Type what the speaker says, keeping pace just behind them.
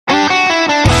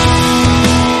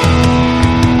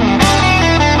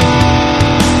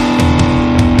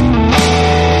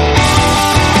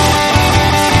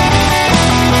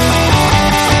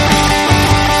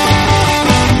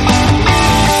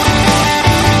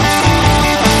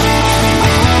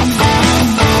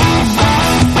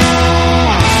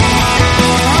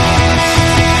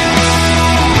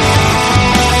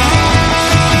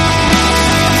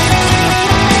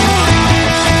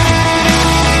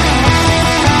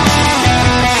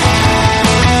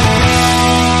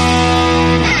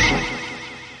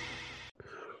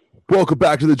Welcome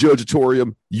back to the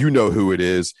Jojatorium. You know who it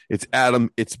is. It's Adam.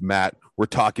 It's Matt. We're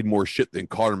talking more shit than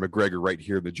Conor McGregor right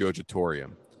here in the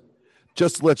Jojatorium.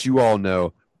 Just to let you all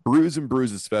know, Brews and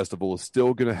Bruises Festival is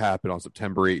still going to happen on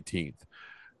September 18th.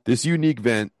 This unique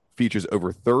event features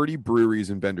over 30 breweries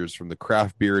and vendors from the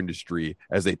craft beer industry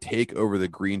as they take over the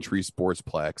Green Tree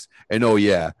Sportsplex. And oh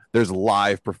yeah, there's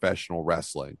live professional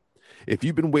wrestling. If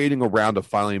you've been waiting around to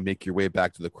finally make your way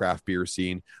back to the craft beer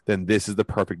scene, then this is the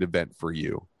perfect event for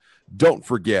you. Don't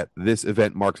forget, this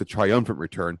event marks a triumphant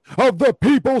return of the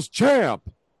People's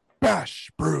Champ, Bash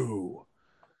Brew.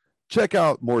 Check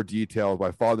out more details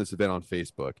by following this event on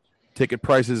Facebook. Ticket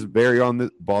prices vary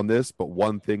on this, but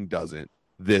one thing doesn't.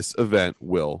 This event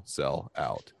will sell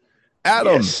out.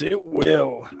 Adam. Yes, it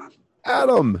will.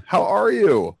 Adam, how are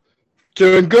you?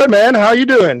 Doing good, man. How you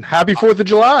doing? Happy 4th of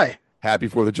July. Happy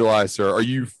 4th of July, sir. Are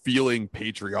you feeling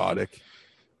patriotic?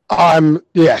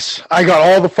 Yes. I got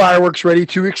all the fireworks ready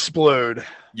to explode.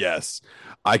 Yes.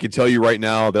 I can tell you right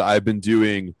now that I've been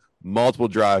doing multiple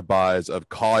drive-bys of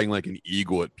calling like an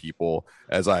eagle at people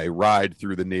as I ride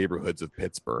through the neighborhoods of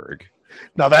Pittsburgh.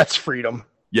 Now that's freedom.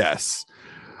 Yes.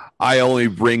 I only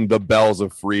ring the bells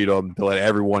of freedom to let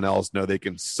everyone else know they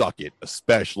can suck it,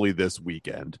 especially this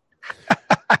weekend.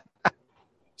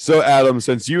 So, Adam,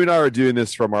 since you and I are doing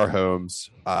this from our homes,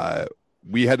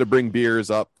 we had to bring beers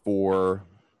up for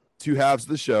two halves of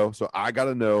the show. So I got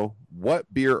to know,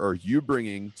 what beer are you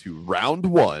bringing to round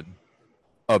one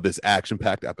of this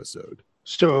action-packed episode?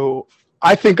 So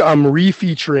I think I'm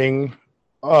refeaturing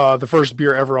the first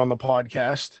beer ever on the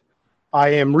podcast. I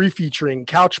am refeaturing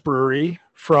Couch Brewery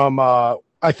from, I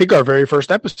think, our very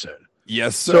first episode.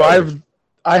 Yes, sir. So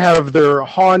I have their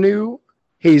Hanu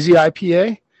Hazy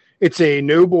IPA. It's a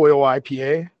no boil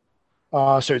IPA.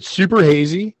 So it's super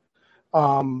hazy.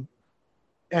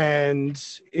 And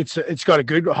it's got a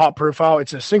good hop profile.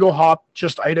 It's a single hop,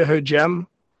 just Idaho Gem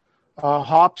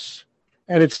hops,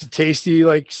 and it's a tasty,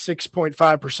 like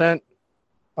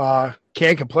 6.5%.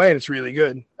 Can't complain. It's really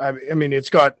good. I mean, it's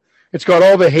got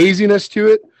all the haziness to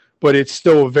it, but it's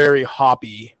still a very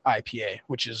hoppy IPA,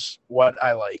 which is what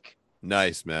I like.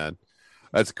 Nice, man.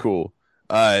 That's cool.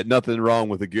 Nothing wrong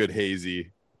with a good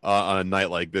hazy on a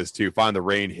night like this too. Find the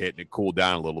rain hit and it cooled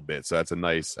down a little bit, so that's a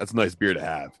nice beer to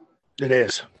have. It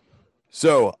is.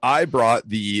 So I brought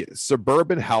the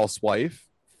Suburban Housewife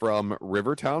from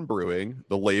Rivertown Brewing.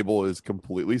 The label is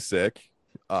completely sick.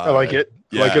 I like it.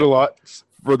 Yeah. I like it a lot.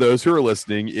 For those who are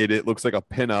listening, it looks like a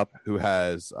pinup who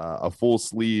has a full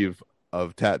sleeve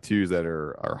of tattoos that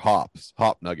are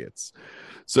hop nuggets.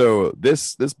 So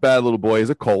this bad little boy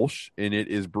is a Kolsch, and it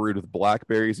is brewed with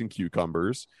blackberries and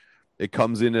cucumbers. It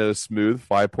comes in at a smooth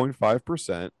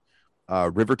 5.5%.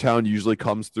 Rivertown usually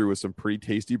comes through with some pretty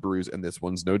tasty brews, and this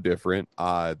one's no different.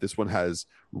 This one has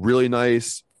really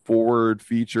nice forward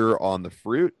feature on the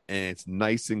fruit, and it's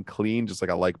nice and clean, just like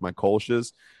I like my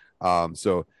Kolsch's.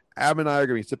 So Ab and I are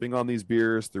going to be sipping on these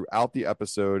beers throughout the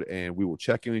episode, and we will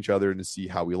check in each other to see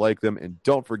how we like them. And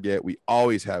don't forget, we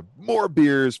always have more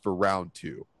beers for round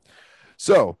two.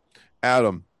 So,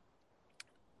 Adam,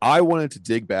 I wanted to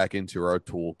dig back into our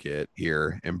toolkit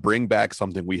here and bring back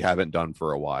something we haven't done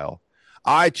for a while.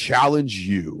 I challenge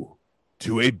you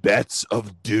to a Bets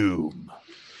of Doom.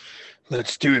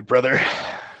 Let's do it, brother.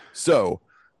 So,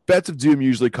 Bets of Doom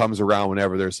usually comes around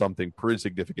whenever there's something pretty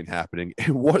significant happening.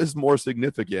 And what is more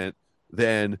significant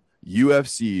than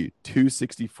UFC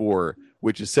 264,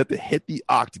 which is set to hit the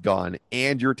Octagon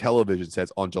and your television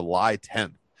sets on July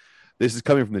 10th? This is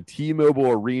coming from the T-Mobile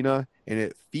Arena, and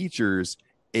it features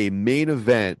a main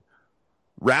event,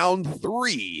 round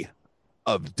 3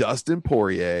 of Dustin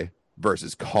Poirier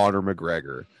versus Conor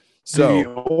McGregor. So,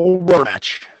 the old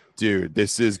match. Dude,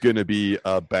 this is going to be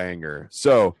a banger.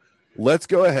 So, let's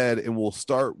go ahead and we'll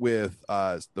start with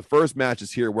the first match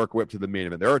is here. Work our way up to the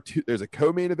main event. There's a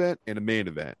co-main event and a main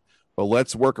event, but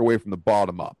let's work our way from the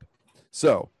bottom up.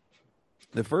 So,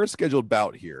 the first scheduled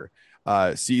bout here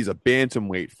sees a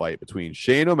bantamweight fight between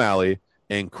Shane O'Malley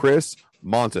and Chris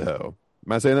Montejo.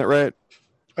 Am I saying that right?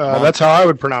 That's how I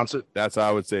would pronounce it. That's how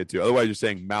I would say it too. Otherwise, you're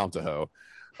saying Mountaho.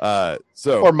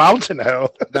 Or Mountain Ho.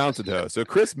 Mountain Ho. So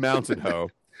Chris Mountain Ho.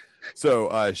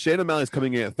 So Shane O'Malley is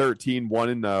coming in at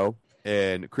 13-1-0,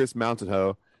 and Chris Mountain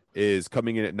Ho is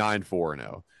coming in at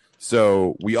 9-4-0.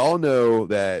 So we all know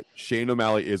that Shane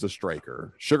O'Malley is a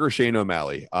striker. Sugar Shane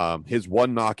O'Malley. His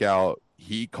one knockout,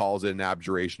 he calls it an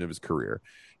abjuration of his career.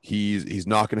 He's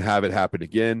not going to have it happen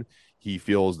again. He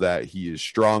feels that he is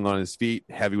strong on his feet,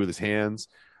 heavy with his hands,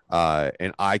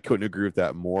 and I couldn't agree with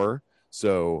that more.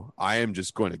 So I am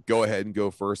just going to go ahead and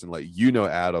go first and let you know,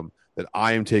 Adam, that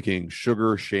I am taking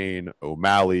Sugar Shane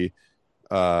O'Malley.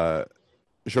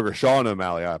 Sugar Sean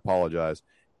O'Malley, I apologize,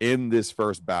 in this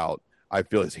first bout. I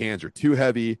feel his hands are too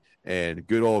heavy, and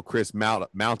good old Chris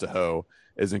Mountahoe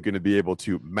isn't going to be able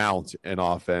to mount an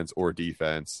offense or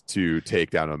defense to take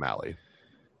down O'Malley.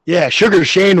 Yeah, Sugar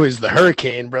Shane was the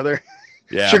hurricane, brother.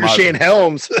 Yeah, Sugar Shane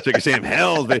Helms. Sugar Shane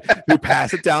Helms, who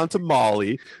passed it down to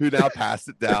Molly, who now passed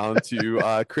it down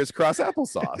to Crisscross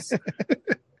Applesauce.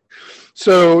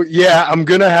 So, yeah, I'm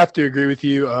going to have to agree with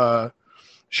you.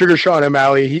 Sugar Sean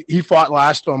O'Malley, he fought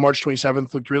last on March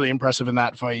 27th, looked really impressive in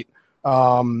that fight.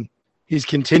 He's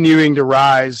continuing to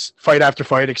rise fight after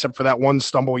fight, except for that one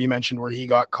stumble you mentioned where he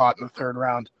got caught in the third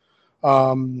round.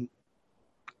 And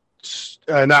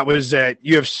that was at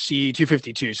UFC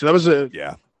 252. So that was a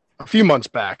few months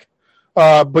back.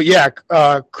 But yeah,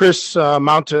 Chris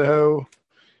Mountahoe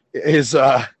is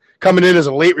coming in as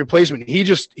a late replacement. He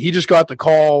just got the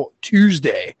call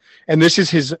Tuesday, and this is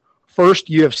his first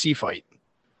UFC fight.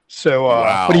 So,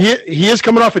 wow. But he is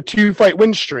coming off a 2-fight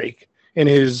win streak in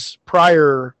his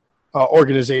prior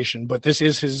organization, but this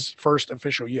is his first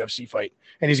official UFC fight,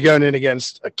 and he's going in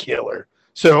against a killer.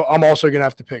 So I'm also going to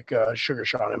have to pick Sugar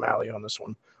Sean O'Malley on this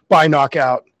one by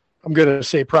knockout. I'm going to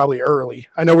say probably early.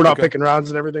 I know we're not picking rounds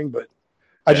and everything, but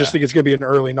I just think it's going to be an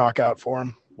early knockout for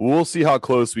him. We'll see how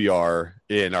close we are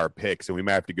in our picks, and we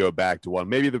might have to go back to one.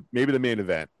 Maybe the main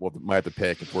event we might have to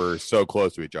pick if we're so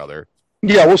close to each other.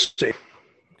 Yeah, we'll see.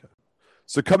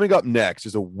 So coming up next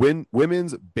is a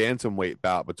women's bantamweight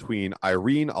bout between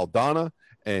Irene Aldana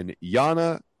and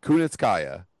Yana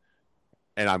Kunitskaya.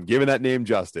 And I'm giving that name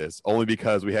justice only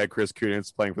because we had Chris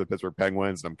Kunitz playing for the Pittsburgh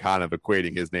Penguins, and I'm kind of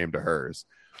equating his name to hers.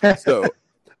 So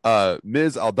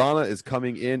Ms. Aldana is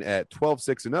coming in at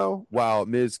 12-6-0, while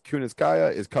Ms.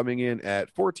 Kunitskaya is coming in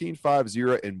at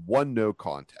 14-5-0 and 1 no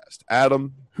contest.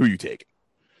 Adam, who you taking?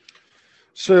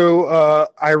 So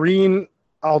Irene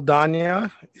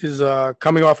Aldana is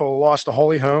coming off a loss to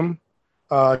Holly Holm.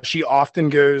 She often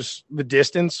goes the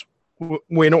distance,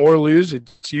 win or lose.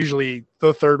 It's usually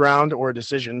the third round or a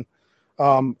decision.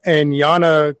 And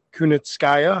Yana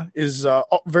Kunitskaya is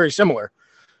very similar.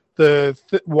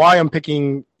 Why I'm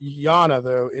picking Yana,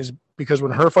 though, is because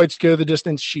when her fights go the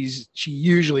distance, she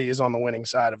usually is on the winning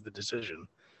side of the decision.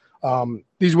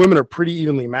 These women are pretty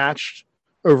evenly matched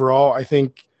overall. I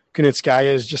think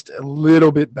Kunitskaya is just a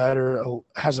little bit better,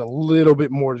 has a little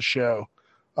bit more to show.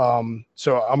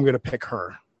 So I'm going to pick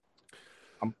her.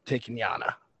 I'm taking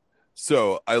Yana.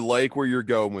 So I like where you're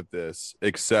going with this,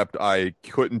 except I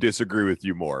couldn't disagree with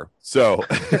you more. So,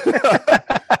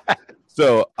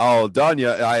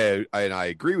 Aldana, I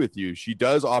agree with you. She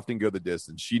does often go the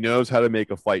distance. She knows how to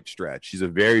make a fight stretch. She's a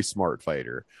very smart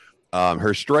fighter.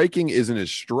 Her striking isn't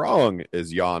as strong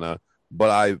as Yana, but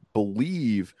I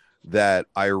believe that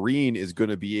Irene is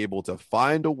going to be able to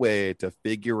find a way to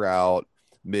figure out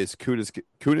Miss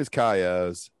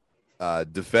Kunitskaya's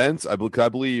defense. I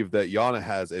believe that Yana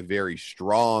has a very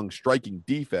strong striking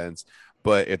defense,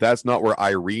 but if that's not where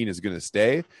Irene is going to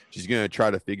stay, she's going to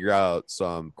try to figure out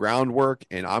some groundwork,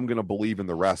 and I'm going to believe in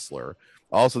the wrestler.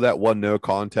 Also, that 1 no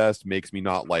contest makes me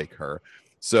not like her.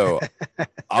 So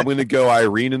I'm going to go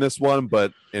Irene in this one,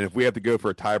 and if we have to go for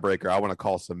a tiebreaker, I want to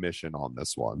call submission on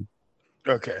this one.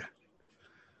 Okay.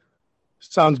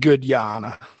 Sounds good,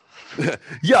 Yana.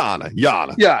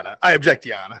 Yana. I object,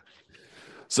 Yana.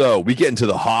 So we get into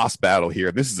the Haas battle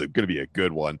here. This is going to be a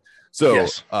good one. So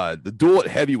yes. The duel at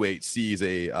heavyweight sees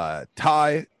a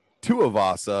Tai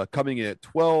Tuivasa coming in at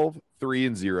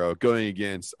 12-3-0, going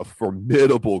against a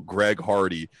formidable Greg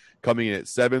Hardy coming in at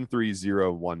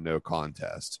 7-3-0, 1 no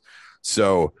contest.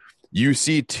 So you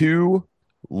see two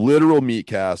literal meat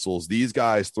castles. These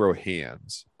guys throw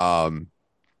hands.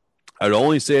 I'd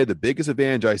only say the biggest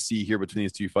advantage I see here between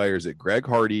these two fighters is that Greg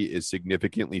Hardy is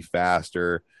significantly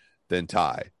faster than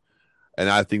Tai. And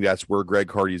I think that's where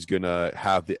Greg Hardy is going to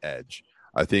have the edge.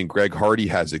 I think Greg Hardy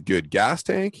has a good gas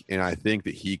tank, and I think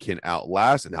that he can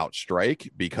outlast and outstrike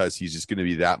because he's just going to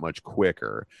be that much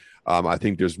quicker. I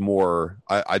think there's more.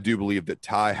 I do believe that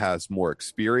Tai has more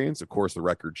experience. Of course, the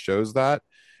record shows that,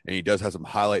 and he does have some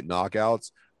highlight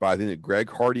knockouts. But I think that Greg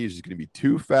Hardy is just going to be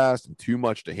too fast and too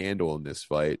much to handle in this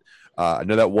fight. I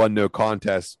know that 1 no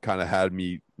contest kind of had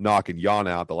me knocking Yana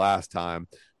out the last time,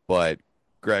 but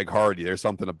Greg Hardy, there's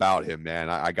something about him, man.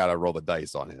 I got to roll the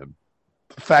dice on him.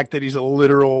 The fact that he's a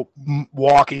literal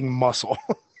walking muscle.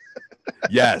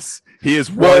 Yes, he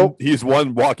is one. He's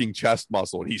one walking chest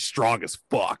muscle, and he's strong as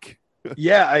fuck.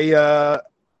 Yeah,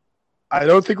 I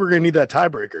don't think we're gonna need that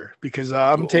tiebreaker because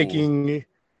I'm taking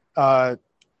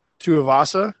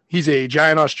Tuivasa. He's a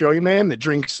giant Australian man that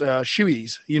drinks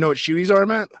shoeies. You know what shoeies are,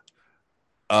 Matt?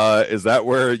 Is that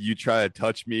where you try to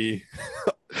touch me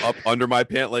up under my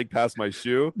pant leg past my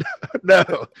shoe. No,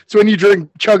 it's when you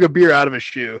chug a beer out of a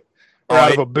shoe or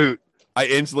out of a boot. I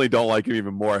instantly don't like him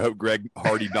even more. I hope Greg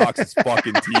Hardy knocks his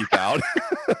fucking teeth out.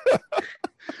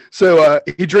 So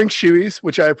he drinks shoeies,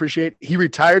 which I appreciate. He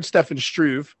retired Stefan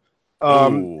Struve.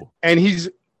 And he's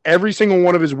every single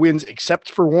one of his wins except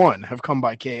for one have come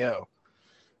by KO.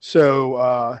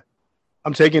 So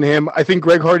I'm taking him. I think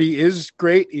Greg Hardy is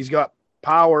great. He's got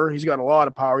power. He's got a lot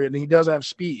of power, and he does have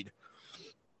speed.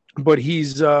 But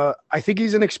I think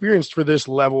he's inexperienced for this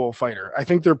level of fighter. I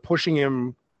think they're pushing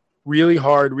him really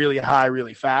hard, really high,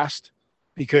 really fast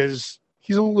because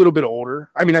he's a little bit older.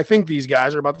 I mean, I think these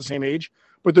guys are about the same age,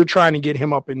 but they're trying to get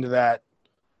him up into that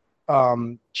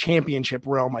championship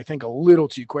realm, I think, a little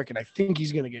too quick, and I think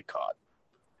he's going to get caught.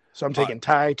 So I'm taking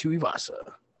Tai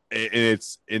Tuivasa. And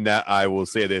it's in that I will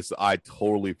say this. I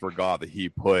totally forgot that he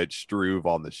put Struve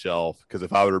on the shelf because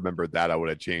if I would remember that, I would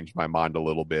have changed my mind a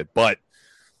little bit. But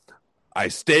I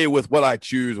stay with what I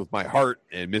choose with my heart,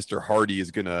 and Mr. Hardy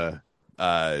is going to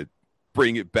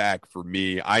bring it back for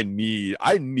me. I need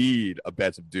a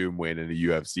Bets of Doom win in a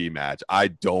UFC match. I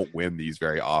don't win these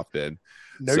very often.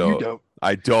 No, you don't.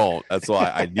 I don't. That's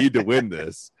why I need to win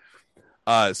this.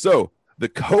 So the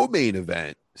co-main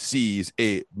event sees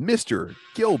a Mr.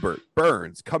 Gilbert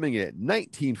Burns coming in at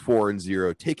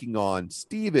 19-4-0, taking on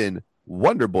Stephen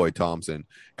Wonderboy Thompson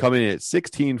coming in at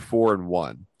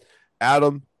 16-4-1.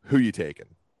 Adam, who you taking?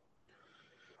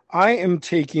 I am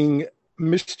taking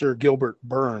Mr. Gilbert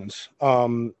Burns.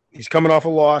 He's coming off a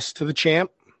loss to the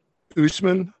champ,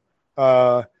 Usman.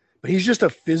 But he's just a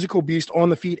physical beast on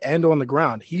the feet and on the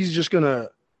ground. He's just going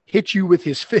to hit you with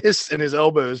his fists and his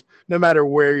elbows, no matter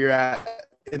where you're at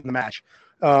in the match.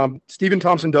 Stephen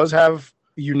Thompson does have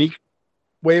a unique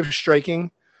way of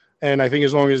striking. And I think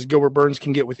as long as Gilbert Burns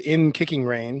can get within kicking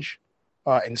range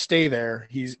and stay there,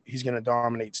 he's going to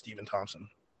dominate Stephen Thompson.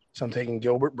 So I'm taking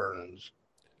Gilbert Burns.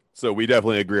 So we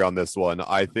definitely agree on this one.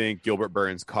 I think Gilbert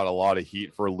Burns caught a lot of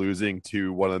heat for losing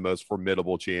to one of the most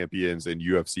formidable champions in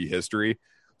UFC history.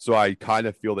 So I kind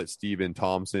of feel that Stephen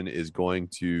Thompson is going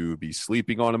to be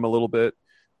sleeping on him a little bit.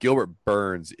 Gilbert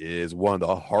Burns is one of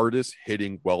the hardest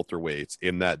hitting welterweights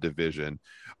in that division.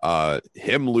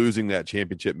 Him losing that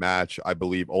championship match, I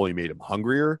believe, only made him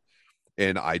hungrier.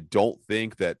 And I don't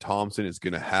think that Thompson is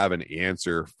going to have an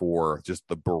answer for just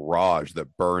the barrage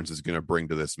that Burns is going to bring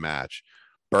to this match.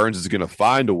 Burns is going to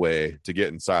find a way to get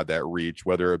inside that reach,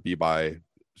 whether it be by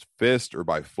fist or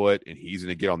by foot, and he's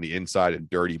going to get on the inside and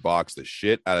dirty box the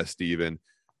shit out of Steven.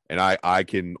 And I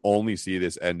can only see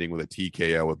this ending with a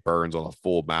TKO with Burns on a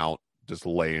full mount, just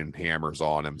laying hammers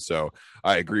on him. So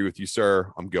I agree with you,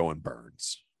 sir. I'm going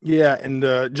Burns. Yeah, and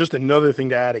just another thing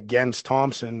to add against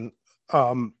Thompson,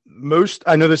 I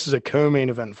know this is a co-main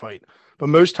event fight, but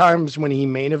most times when he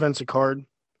main events a card,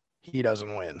 he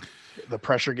doesn't win. The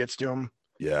pressure gets to him.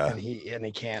 Yeah, and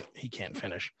he can't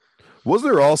finish.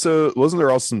 there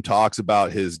also some talks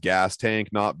about his gas tank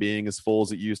not being as full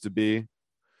as it used to be?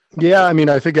 Yeah, I mean,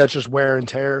 I think that's just wear and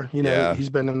tear. You know, yeah. He's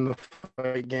been in the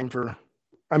fight game for.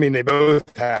 I mean, they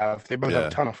both have a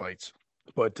ton of fights,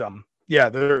 but yeah,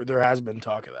 there has been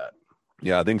talk of that.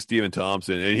 Yeah, I think Stephen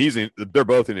Thompson, and they're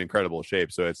both in incredible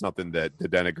shape, so it's nothing to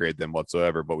denigrate them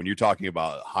whatsoever. But when you're talking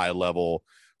about high level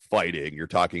fighting, you're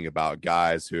talking about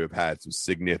guys who have had some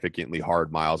significantly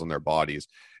hard miles on their bodies,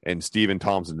 and Stephen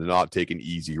Thompson did not take an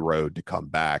easy road to come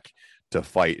back to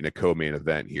fight in a co-main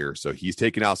event here. So he's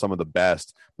taken out some of the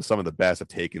best, but some of the best have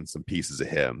taken some pieces of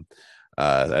him.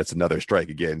 That's another strike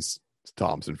against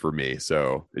Thompson for me.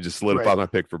 So it just solidified my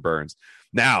pick for Burns.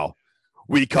 Now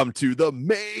we come to the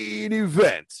main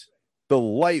event, the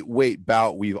lightweight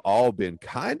bout we've all been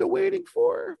kind of waiting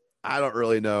for. I don't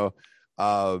really know.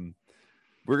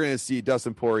 We're going to see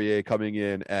Dustin Poirier coming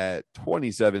in at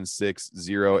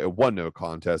 27-6-0 at 1-0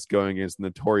 contest, going against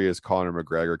notorious Conor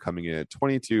McGregor coming in at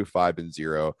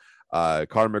 22-5-0.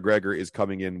 Conor McGregor is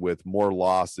coming in with more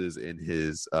losses in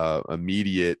his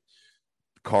immediate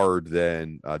card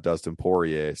than Dustin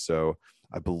Poirier. So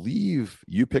I believe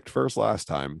you picked first last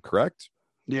time, correct?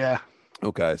 Yeah.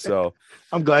 Okay, so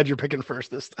I'm glad you're picking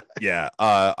first this time. Yeah,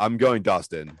 I'm going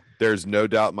Dustin. There's no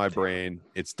doubt in my brain.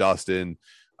 It's Dustin.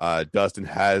 Dustin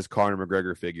has Conor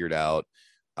McGregor figured out.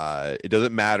 It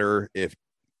doesn't matter if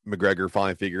McGregor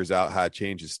finally figures out how to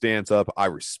change his stance up. I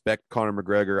respect Conor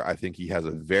McGregor. I think he has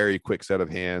a very quick set of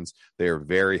hands. They are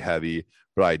very heavy,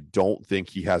 but I don't think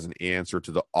he has an answer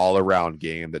to the all-around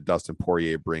game that Dustin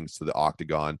Poirier brings to the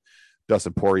octagon.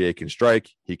 Dustin Poirier can strike,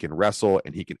 he can wrestle,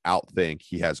 and he can outthink.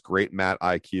 He has great mat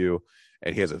IQ,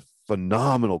 and he has a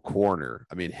phenomenal corner.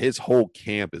 I mean, his whole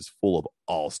camp is full of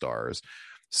all-stars.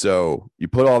 So you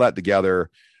put all that together,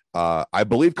 I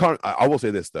believe I will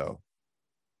say this though.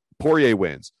 Poirier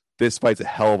wins. This fight's a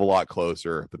hell of a lot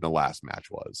closer than the last match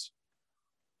was.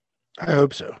 I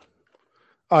hope so.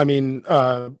 I mean,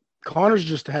 Connor's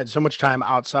just had so much time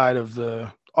outside of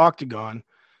the octagon.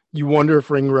 You wonder if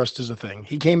ring rust is a thing.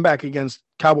 He came back against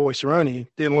Cowboy Cerrone.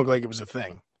 Didn't look like it was a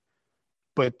thing.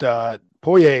 But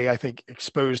Poirier, I think,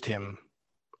 exposed him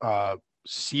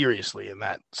seriously in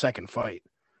that second fight.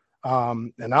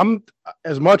 And I'm,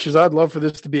 as much as I'd love for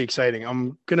this to be exciting,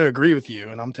 I'm going to agree with you.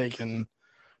 And I'm taking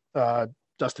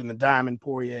Dustin the Diamond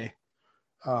Poirier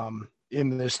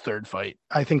in this third fight.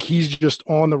 I think he's just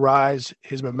on the rise.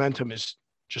 His momentum is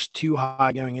just too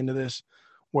high going into this,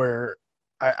 where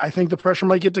I think the pressure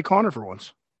might get to Connor for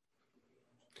once.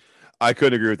 I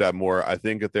couldn't agree with that more. I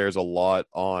think that there's a lot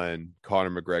on Conor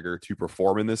McGregor to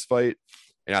perform in this fight.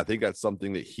 And I think that's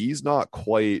something that he's not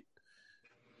quite,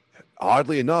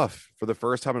 oddly enough, for the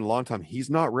first time in a long time, he's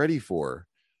not ready for.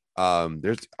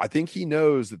 I think he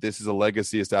knows that this is a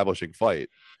legacy establishing fight.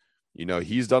 You know,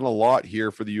 he's done a lot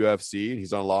here for the UFC and he's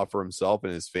done a lot for himself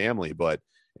and his family. But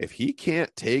if he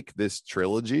can't take this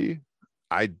trilogy,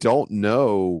 I don't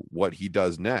know what he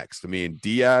does next. I mean,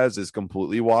 Diaz is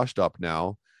completely washed up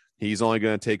now. He's only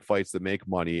going to take fights that make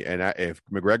money. And if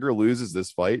McGregor loses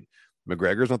this fight,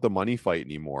 McGregor's not the money fight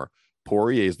anymore.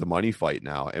 Poirier is the money fight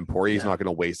now. And Poirier's not going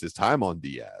to waste his time on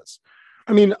Diaz.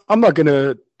 I mean, I'm not going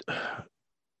to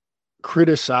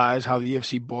criticize how the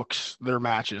UFC books their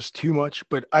matches too much,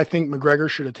 but I think McGregor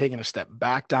should have taken a step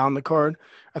back down the card.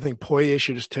 I think Poirier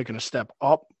should have taken a step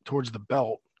up towards the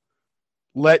belt.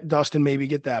 Let Dustin maybe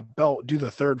get that belt, do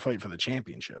the third fight for the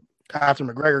championship after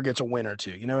McGregor gets a win or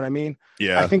two. You know what I mean?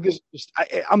 Yeah. I think this just,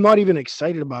 I'm not even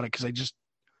excited about it because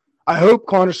I hope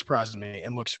Conor surprises me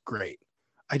and looks great.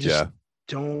 I just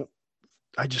don't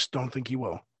think he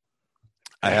will.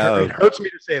 It hurts me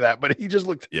to say that, but he just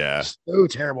looked so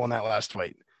terrible in that last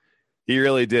fight. He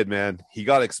really did, man. He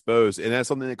got exposed. And that's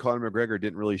something that Conor McGregor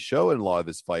didn't really show in a lot of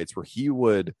his fights, where he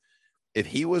would, if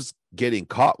he was getting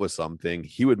caught with something,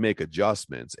 he would make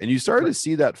adjustments. And you started to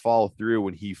see that fall through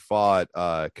when he fought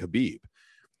Khabib.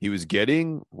 He was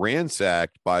getting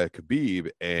ransacked by Khabib,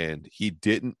 and he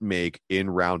didn't make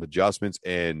in-round adjustments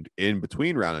and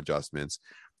in-between-round adjustments.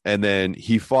 And then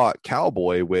he fought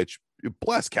Cowboy, which,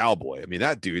 bless Cowboy. I mean,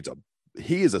 that dude's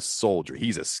he is a soldier.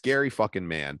 He's a scary fucking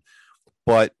man.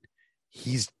 But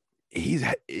he's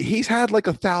had like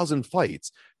 1,000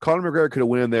 fights. Conor McGregor could have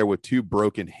went in there with 2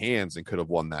 broken hands and could have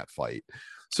won that fight.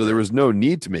 So there was no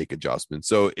need to make adjustments.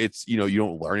 So it's, you know, you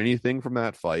don't learn anything from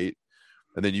that fight.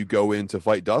 And then you go in to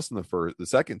fight Dustin the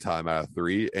second time out of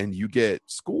 3, and you get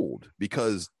schooled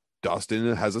because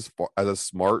Dustin has a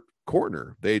smart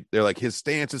corner. They're like, his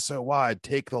stance is so wide,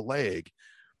 take the leg.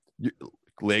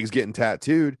 Legs getting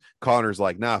tattooed. Conor's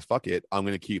like, nah, fuck it. I'm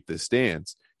going to keep this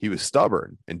stance. He was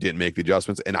stubborn and didn't make the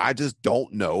adjustments. And I just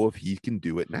don't know if he can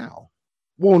do it now.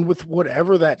 Well, and with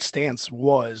whatever that stance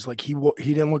was, like he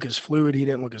didn't look as fluid. He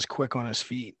didn't look as quick on his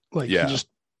feet. Like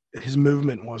his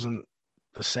movement wasn't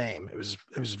the same. It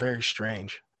was very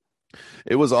strange.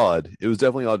 It was odd. It was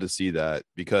definitely odd to see that,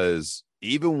 because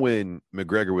even when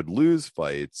McGregor would lose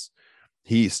fights,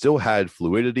 he still had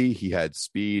fluidity. He had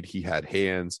speed. He had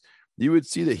hands. You would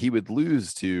see that he would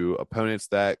lose to opponents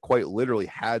that quite literally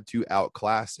had to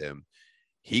outclass him.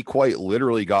 He quite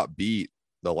literally got beat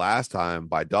the last time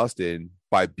by Dustin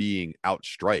by being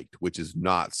outstriked, which is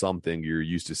not something you're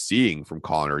used to seeing from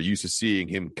Conor. You're used to seeing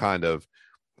him kind of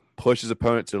push his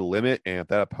opponent to the limit, and if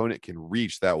that opponent can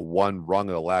reach that one rung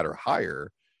of the ladder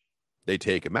higher, they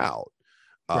take him out.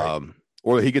 Right.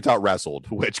 Or he gets out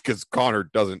wrestled, which, because Conor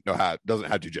doesn't have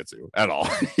jujitsu at all.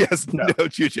 He has no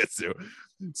jujitsu.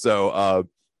 So,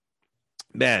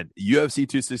 man, UFC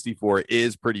 264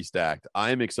 is pretty stacked.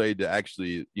 I'm excited to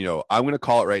actually, I'm going to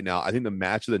call it right now. I think the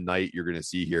match of the night you're going to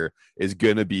see here is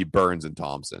going to be Burns and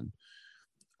Thompson.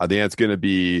 I think that's going to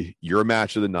be your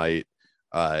match of the night.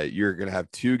 You're going to have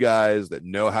 2 guys that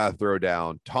know how to throw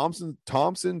down.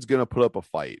 Thompson's going to put up a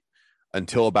fight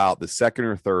until about the second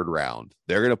or third round.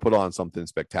 They're going to put on something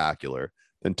spectacular.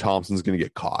 Then Thompson's going to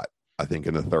get caught, I think,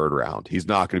 in the third round. He's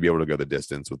not going to be able to go the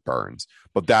distance with Burns.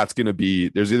 But there's either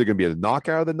going to be a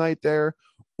knockout of the night there,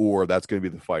 or that's going to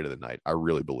be the fight of the night, I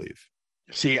really believe.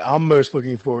 See, I'm most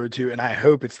looking forward to, and I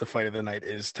hope it's the fight of the night,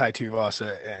 is Tai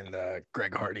Tuivasa and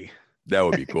Greg Hardy. That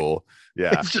would be cool.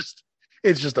 Yeah.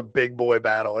 It's just a big boy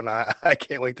battle, and I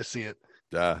can't wait to see it.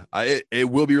 It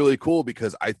will be really cool,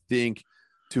 because I think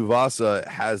Tuivasa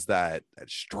has that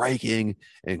striking,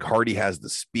 and Hardy has the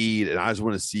speed, and I just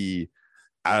want to see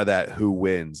out of that who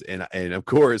wins. And of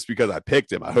course, because I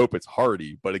picked him, I hope it's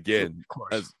Hardy. But again,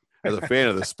 as a fan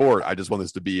of the sport, I just want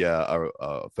this to be a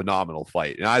phenomenal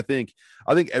fight. And I think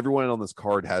everyone on this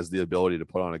card has the ability to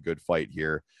put on a good fight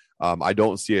here. I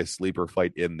don't see a sleeper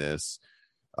fight in this.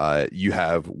 You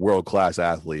have world-class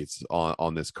athletes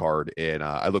on this card, and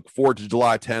I look forward to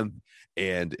July 10th.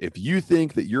 And if you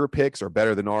think that your picks are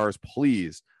better than ours,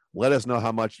 please let us know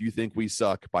how much you think we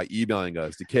suck by emailing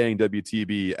us to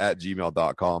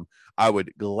kingwtb@gmail.com. I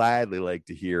would gladly like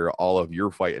to hear all of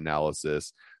your fight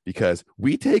analysis because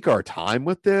we take our time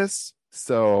with this,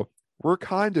 so we're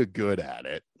kind of good at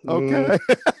it. Okay.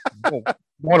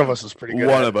 One of us is pretty good.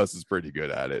 One of us is pretty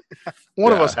good at it.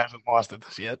 One of us hasn't lost at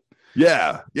this yet.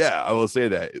 Yeah, I will say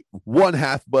that. One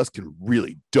half of us can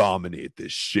really dominate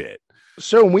this shit.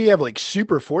 So we have like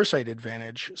super foresight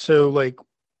advantage. So like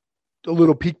a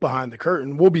little peek behind the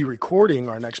curtain, we'll be recording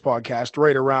our next podcast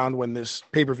right around when this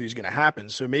pay-per-view is going to happen.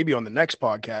 So maybe on the next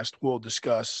podcast, we'll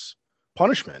discuss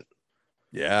punishment.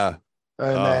 Yeah.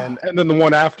 And then the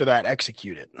one after that,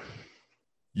 execute it.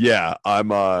 Yeah,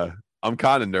 I'm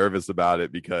kind of nervous about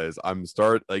it because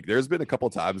there's been a couple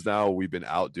times now we've been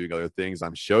out doing other things.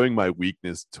 I'm showing my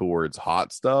weakness towards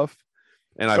hot stuff.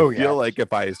 And I feel like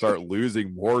if I start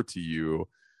losing more to you,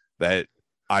 that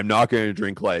I'm not going to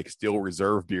drink like Steel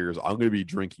Reserve beers. I'm going to be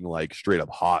drinking like straight up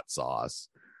hot sauce.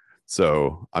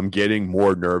 So I'm getting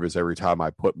more nervous every time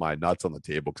I put my nuts on the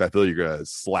table because I feel you're going to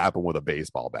slap them with a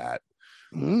baseball bat.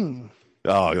 Oh,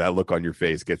 that look on your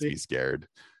face gets me scared.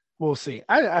 We'll see.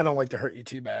 I don't like to hurt you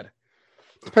too bad.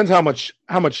 Depends how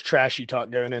much trash you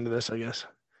talk going into this, I guess.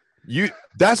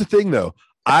 That's the thing though.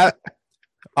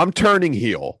 I'm turning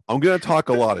heel. I'm going to talk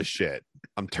a lot of shit.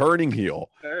 I'm turning heel.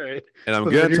 All right. And I'm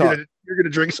going to talk. You're going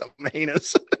to drink something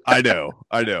heinous. I know.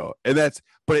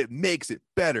 But it makes it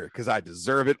better because I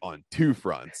deserve it on two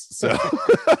fronts.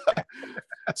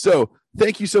 So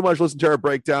thank you so much for listening to our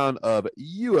breakdown of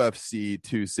UFC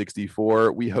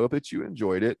 264. We hope that you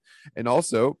enjoyed it. And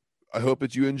also, I hope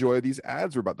that you enjoy these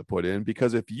ads we're about to put in,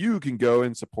 because if you can go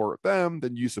and support them,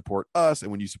 then you support us. And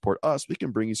when you support us, we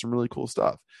can bring you some really cool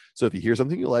stuff. So if you hear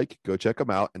something you like, go check them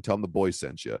out and tell them the boys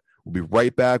sent you. We'll be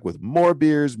right back with more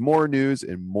beers, more news,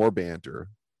 and more banter.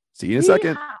 See you in a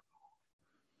second.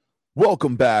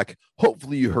 Welcome back.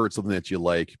 Hopefully you heard something that you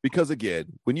like, because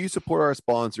again, when you support our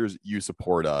sponsors, you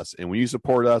support us. And when you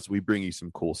support us, we bring you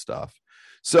some cool stuff.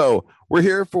 So we're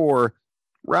here for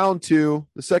round two,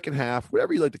 the second half,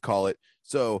 whatever you like to call it.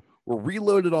 So we're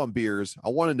reloaded on beers. I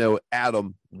want to know,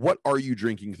 Adam, what are you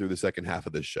drinking through the second half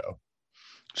of this show?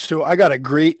 So I got a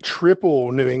great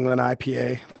triple New England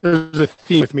IPA. There's a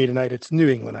theme with me tonight. It's New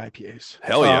England IPAs.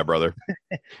 Hell yeah, brother.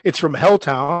 It's from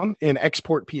Helltown in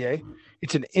Export, PA.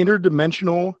 It's an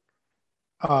interdimensional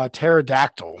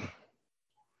pterodactyl.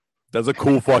 That's a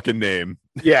cool fucking name.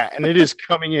 Yeah, and it is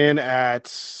coming in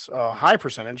at a high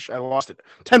percentage. I lost it.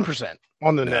 10%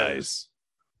 on the nose.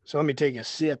 So let me take a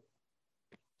sip.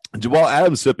 While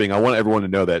Adam's sipping, I want everyone to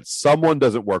know that someone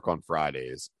doesn't work on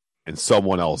Fridays and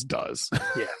someone else does.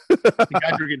 Yeah. The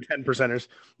guy drinking 10%ers.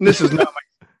 This is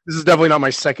definitely not my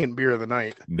second beer of the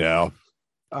night. No.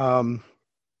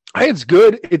 It's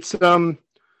good. It's okay.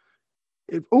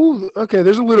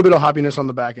 There's a little bit of hoppiness on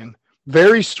the back end.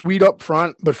 Very sweet up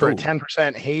front, but for a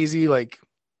 10% hazy, like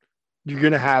you're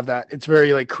gonna have that. It's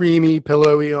very like creamy,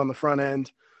 pillowy on the front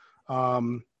end.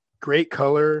 Great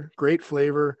color, great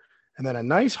flavor, and then a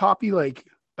nice hoppy like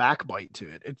back bite to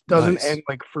it. It doesn't end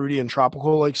like fruity and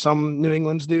tropical like some New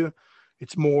Englands do.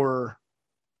 It's more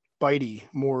bitey,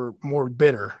 more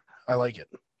bitter. I like it.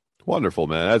 Wonderful,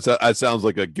 man. That sounds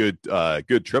like a good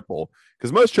triple,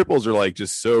 because most triples are like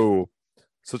just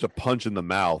such a punch in the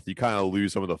mouth. You kind of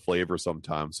lose some of the flavor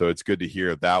sometimes. So it's good to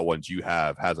hear that one you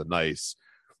have has a nice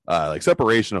like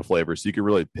separation of flavor, so you can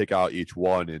really pick out each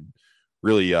one and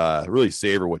really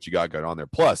savor what you got going on there.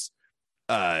 Plus,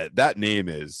 that name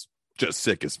is just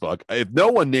sick as fuck. If no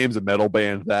one names a metal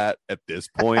band that at this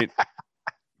point,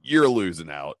 you're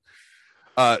losing out.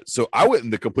 So I went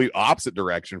in the complete opposite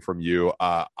direction from you.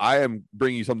 I am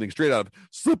bringing you something straight out of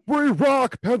Slippery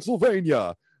Rock,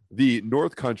 Pennsylvania. The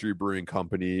North Country Brewing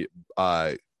Company.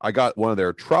 I got one of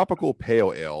their tropical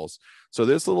pale ales. So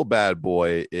this little bad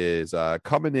boy is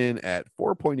coming in at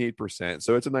 4.8%.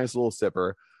 So it's a nice little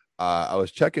sipper. I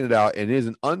was checking it out, and it is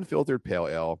an unfiltered pale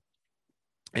ale.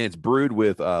 And it's brewed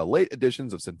with late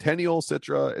additions of Centennial,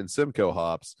 Citra, and Simcoe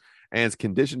hops. And it's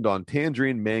conditioned on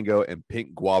tangerine, mango, and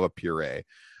pink guava puree.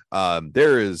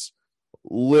 There is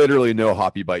literally no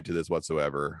hoppy bite to this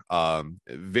whatsoever.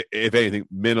 If anything,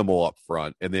 minimal up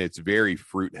front, and then it's very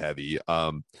fruit heavy.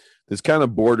 This kind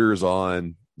of borders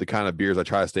on the kind of beers I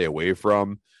try to stay away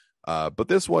from, but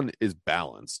this one is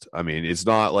balanced. I mean, it's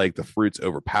not like the fruit's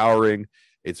overpowering.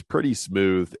 It's pretty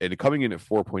smooth, and coming in at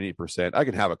 4.8%, I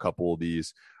can have a couple of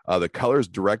these. The color's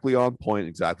directly on point,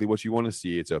 exactly what you want to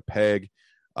see. It's a peg.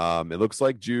 It looks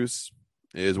like juice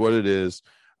is what it is.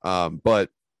 But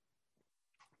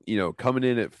coming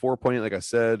in at 4.8, like I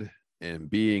said, and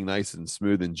being nice and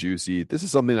smooth and juicy, this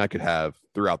is something I could have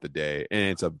throughout the day.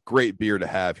 And it's a great beer to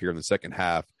have here in the second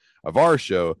half of our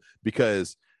show,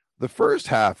 because the first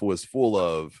half was full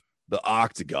of the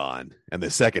octagon and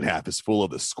the second half is full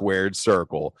of the squared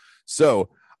circle. So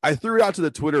I threw it out to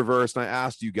the Twitterverse and I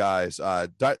asked you guys,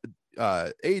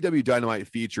 AEW Dynamite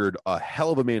featured a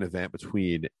hell of a main event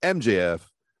between MJF,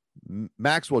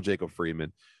 Maxwell Jacob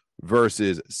Freeman,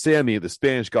 versus Sammy, the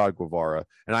Spanish God Guevara.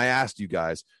 And I asked you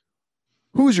guys,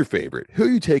 who's your favorite? Who are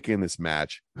you taking in this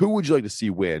match? Who would you like to see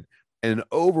win? And an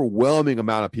overwhelming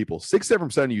amount of people,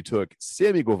 67% of you took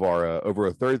Sammy Guevara over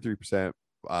a 33%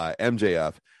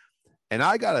 MJF. And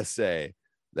I got to say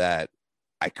that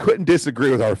I couldn't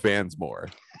disagree with our fans more.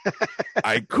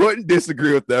 I couldn't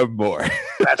disagree with them more.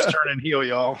 That's turning heel,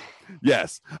 y'all.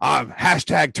 Yes.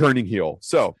 Hashtag turning heel.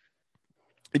 So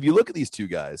if you look at these two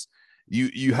guys,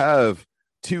 you have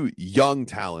two young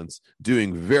talents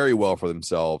doing very well for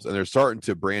themselves, and they're starting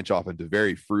to branch off into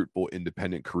very fruitful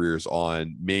independent careers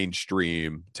on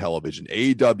mainstream television.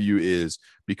 AEW is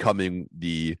becoming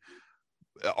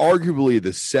arguably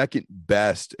the second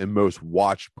best and most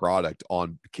watched product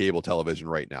on cable television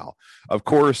right now. Of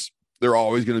course, they're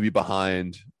always going to be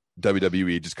behind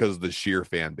WWE just because of the sheer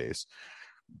fan base.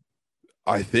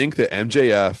 I think that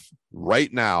MJF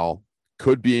right now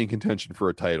could be in contention for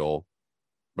a title,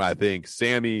 but I think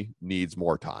Sammy needs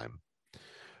more time.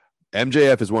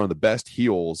 MJF is one of the best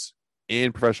heels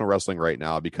in professional wrestling right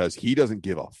now because he doesn't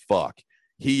give a fuck.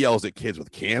 He yells at kids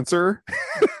with cancer.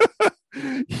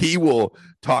 He will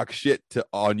talk shit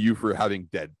on you for having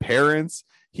dead parents.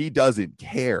 He doesn't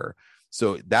care.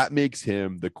 So that makes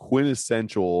him the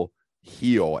quintessential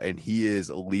heel, and he is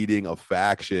leading a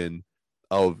faction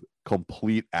of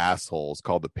complete assholes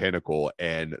called the Pinnacle,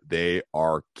 and they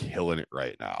are killing it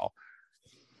right now.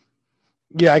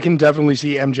 Yeah, I can definitely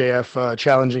see MJF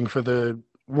challenging for the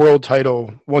world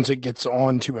title once it gets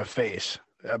on to a face.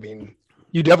 I mean,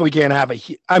 you definitely can't have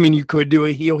you could do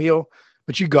a heel,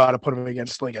 but you got to put him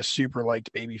against like a super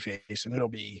liked baby face, and it'll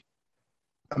be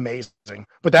amazing.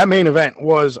 But that main event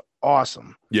was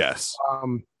awesome. Yes.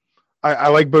 I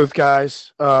like both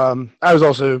guys. I was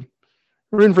also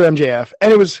rooting for MJF,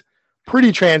 and it was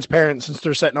pretty transparent since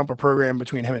they're setting up a program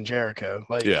between him and Jericho.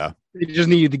 Like, yeah, they just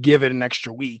needed to give it an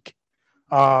extra week.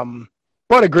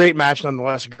 But a great match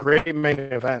nonetheless, a great main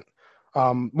event.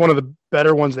 One of the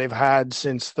better ones they've had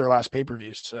since their last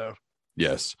pay-per-view. So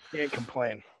yes, can't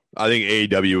complain. I think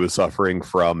AEW is suffering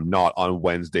from not on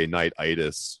Wednesday night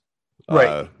itis.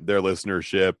 Right. Their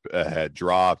listenership had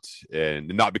dropped, and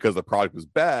not because the product was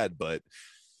bad, but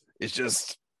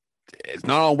it's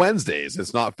not on Wednesdays.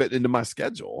 It's not fitting into my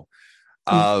schedule.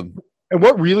 And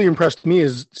what really impressed me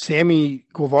is Sammy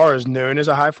Guevara is known as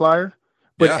a high flyer,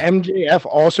 but MJF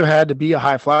also had to be a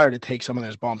high flyer to take some of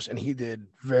those bumps, and he did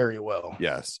very well.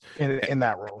 Yes, in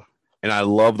that role. And I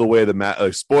love the way the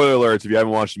match. Spoiler alerts if you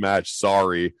haven't watched the match,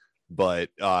 sorry, but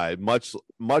much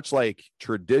like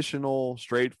traditional,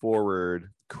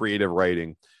 straightforward, creative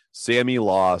writing, Sammy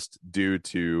lost due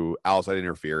to outside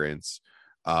interference,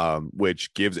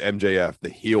 which gives MJF the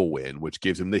heel win, which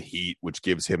gives him the heat, which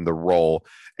gives him the role.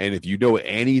 And if you know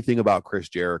anything about Chris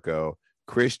Jericho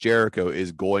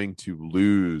is going to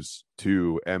lose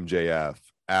to MJF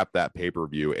at that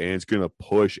pay-per-view, and it's going to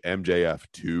push MJF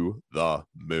to the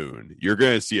moon. You're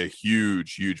going to see a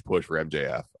huge push for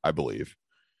MJF, I believe.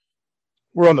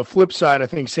 We're on the flip side. I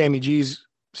think Sammy Guevara,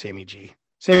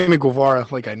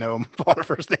 like I know him on a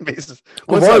first name basis.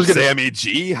 What's up, Sammy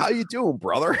G? How you doing,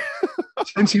 brother?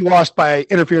 Since he lost by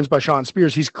interference by Shawn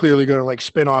Spears, he's clearly going to like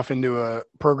spin off into a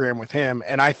program with him,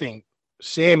 and I think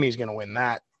Sammy's going to win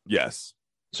that. Yes.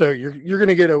 So you're going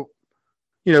to get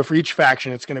for each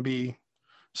faction, it's going to be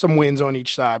some wins on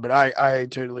each side, but I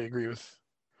totally agree with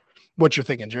what you're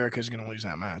thinking. Jericho's going to lose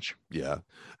that match. Yeah.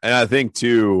 And I think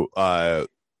too,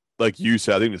 like you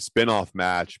said, I think the spinoff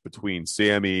match between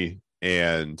Sammy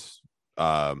and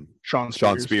Shawn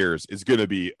Spears is going to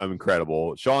be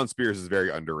incredible. Shawn Spears is very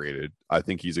underrated. I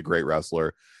think he's a great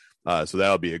wrestler. So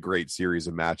that'll be a great series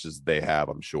of matches they have,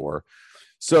 I'm sure.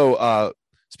 So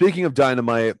speaking of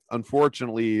Dynamite,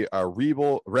 unfortunately,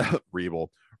 Rebel,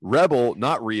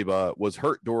 not Reba, was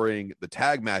hurt during the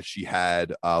tag match she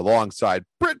had alongside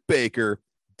Britt Baker,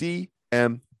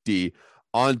 DMD,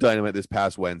 on Dynamite this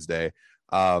past Wednesday.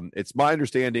 It's my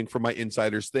understanding from my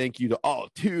insiders, thank you to all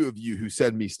two of you who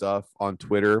send me stuff on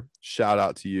Twitter, shout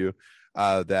out to you,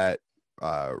 that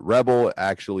Rebel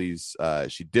actually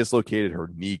she dislocated her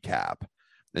kneecap,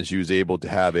 and she was able to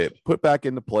have it put back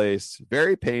into place.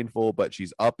 Very painful, but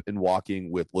she's up and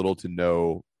walking with little to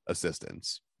no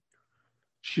assistance.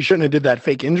 She shouldn't have did that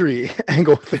fake injury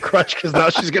angle with the crutch, because now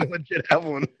she's gonna legit have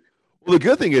one. Well, the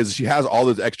good thing is she has all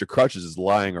those extra crutches just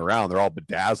lying around. They're all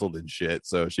bedazzled and shit,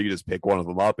 so she can just pick one of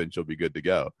them up and she'll be good to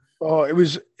go. Oh,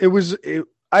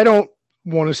 I don't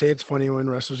want to say it's funny when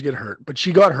wrestlers get hurt, but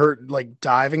she got hurt like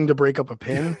diving to break up a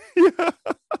pin. Yeah.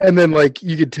 And then like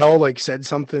you could tell, like, said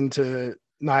something to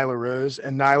Nyla Rose,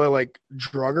 and Nyla like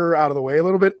drug her out of the way a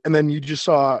little bit, and then you just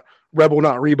saw Rebel,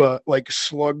 not Reba, like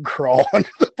slug crawl under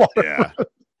the bottom. Yeah.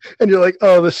 And you're like,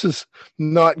 oh, this is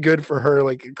not good for her.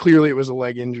 Like clearly it was a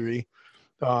leg injury.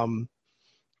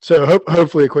 So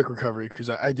hopefully a quick recovery, because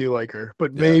I do like her,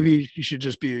 but maybe she should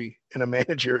just be in a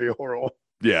managerial role.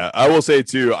 Yeah, I will say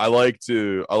too, I like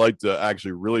to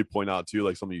actually really point out too,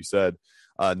 like something you said,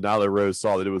 Nyla Rose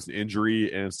saw that it was an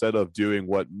injury, and instead of doing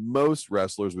what most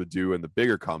wrestlers would do in the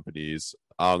bigger companies,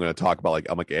 I'm going to talk about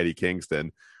I'm like Eddie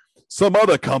Kingston, some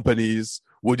other companies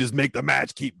would just make the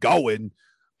match keep going,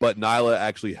 but Nyla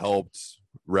actually helped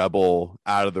Rebel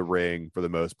out of the ring for the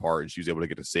most part, and she was able to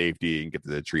get to safety and get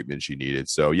the treatment she needed.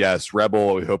 So yes,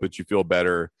 Rebel, we hope that you feel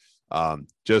better.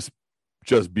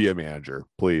 Just be a manager,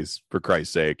 please, for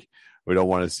Christ's sake. We don't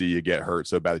want to see you get hurt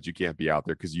so bad that you can't be out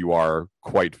there, because you are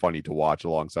quite funny to watch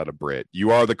alongside of Britt.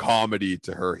 You are the comedy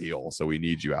to her heel, so we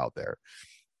need you out there.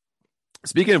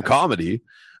 Speaking of comedy,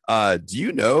 do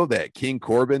you know that King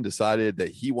Corbin decided that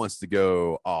he wants to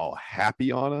go all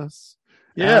happy on us?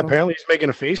 Yeah, apparently he's making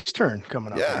a face turn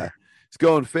coming up. Yeah, he's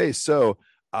going face. So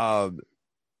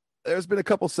there's been a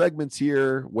couple segments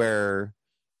here where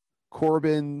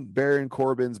Baron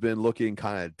Corbin's been looking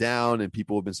kind of down, and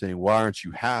people have been saying, why aren't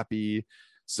you happy?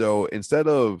 So instead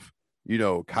of,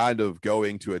 kind of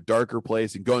going to a darker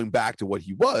place and going back to what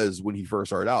he was when he first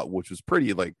started out, which was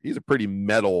pretty, like, he's a pretty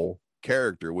metal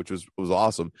character, which was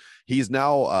awesome. He's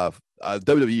now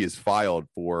WWE has filed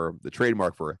for the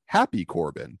trademark for Happy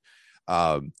Corbin.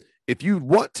 If you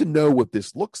want to know what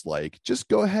this looks like, just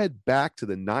go ahead back to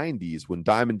the 90s when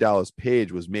Diamond Dallas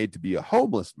Page was made to be a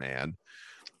homeless man,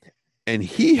 and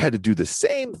he had to do the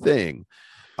same thing,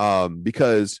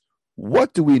 because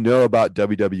what do we know about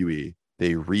WWE?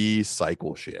 They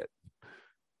recycle shit.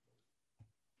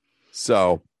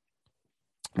 So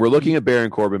we're looking at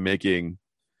Baron Corbin making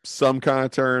some kind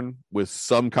of turn with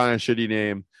some kind of shitty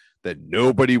name that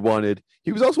nobody wanted.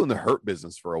 He was also in the Hurt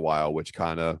Business for a while, which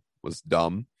kind of was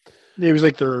dumb. He was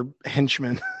like their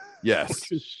henchman. Yes.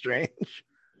 Which is strange.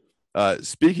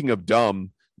 Speaking of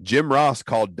dumb, Jim Ross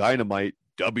called Dynamite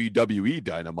WWE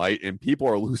Dynamite, and people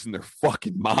are losing their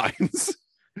fucking minds.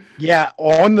 Yeah,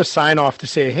 on the sign off to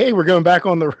say, hey, we're going back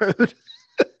on the road.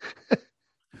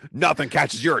 Nothing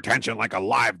catches your attention like a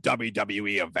live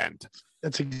WWE event.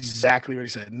 That's exactly what he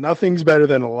said. Nothing's better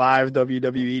than a live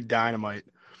WWE Dynamite.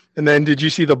 And then did you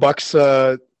see the Bucks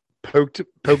poked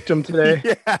him today?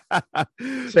 Yeah.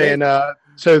 Saying,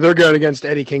 so they're going against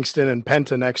Eddie Kingston and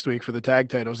Penta next week for the tag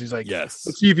titles. He's like, yes,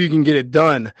 let's see if you can get it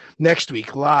done next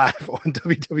week live on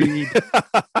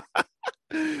WWE.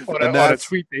 on a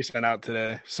tweet they sent out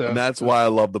today. So, and that's why I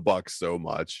love the Bucks so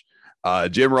much.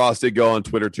 Jim Ross did go on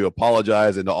Twitter to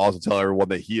apologize and to also tell everyone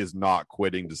that he is not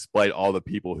quitting despite all the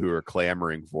people who are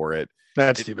clamoring for it.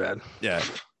 That's too bad. Yeah.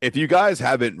 If you guys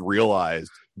haven't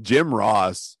realized, Jim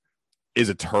Ross is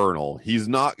eternal. He's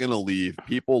not going to leave.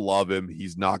 People love him.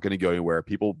 He's not going to go anywhere.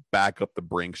 People back up the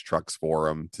Brinks trucks for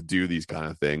him to do these kind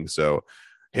of things. So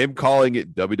him calling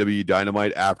it WWE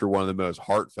Dynamite after one of the most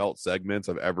heartfelt segments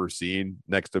I've ever seen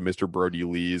next to Mr. Brody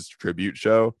Lee's tribute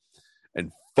show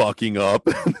and fucking up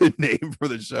the name for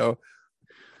the show.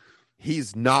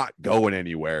 He's not going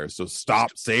anywhere. So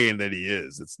stop saying that he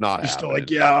is. It's not He's happening. still like,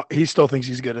 yeah, he still thinks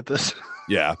he's good at this.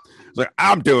 Yeah. It's like,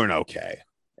 I'm doing okay.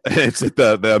 It's like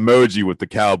the emoji with the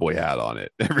cowboy hat on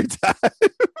it every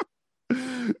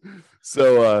time.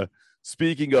 So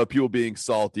speaking of people being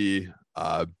salty,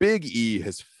 Big E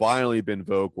has finally been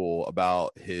vocal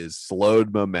about his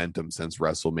slowed momentum since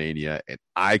WrestleMania, and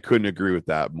I couldn't agree with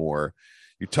that more.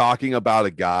 You're talking about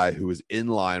a guy who was in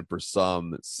line for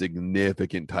some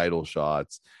significant title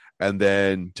shots and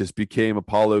then just became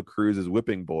Apollo Crews'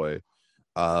 whipping boy,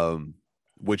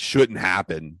 which shouldn't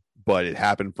happen. But it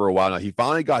happened for a while now. He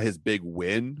finally got his big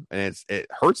win, and it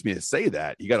hurts me to say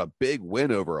that. He got a big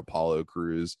win over Apollo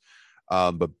Crews,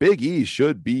 but Big E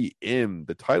should be in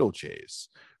the title chase,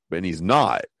 but he's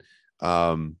not.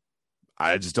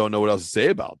 I just don't know what else to say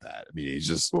about that. I mean, he's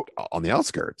just on the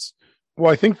outskirts.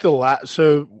 Well, I think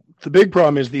so the big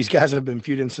problem is these guys have been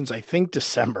feuding since I think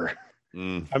December.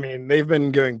 I mean, they've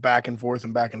been going back and forth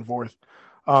and back and forth.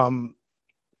 Um,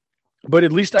 but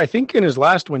at least I think in his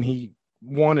last one, he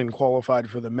won and qualified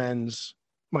for the men's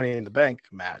Money in the Bank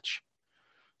match.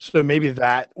 So maybe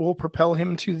that will propel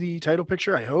him to the title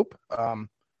picture. I hope.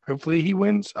 Hopefully he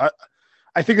wins.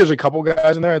 I think there's a couple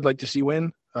guys in there I'd like to see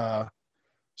win.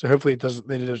 So hopefully it doesn't.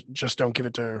 They just don't give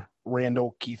it to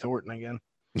Randall Keith Orton again.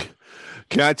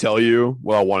 Can I tell you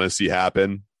what I want to see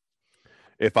happen?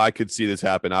 If I could see this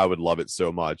happen, I would love it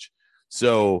so much.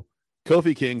 So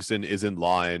Kofi Kingston is in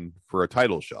line for a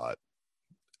title shot.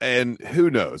 And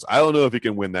who knows? I don't know if he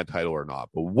can win that title or not.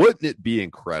 But wouldn't it be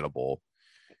incredible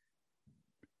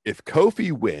if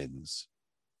Kofi wins,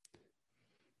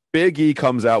 Big E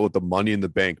comes out with the Money in the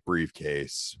Bank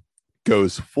briefcase,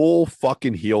 goes full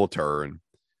fucking heel turn,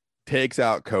 takes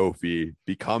out Kofi,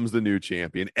 becomes the new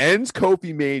champion, ends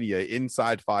Kofi Mania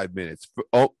inside 5 minutes,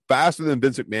 faster than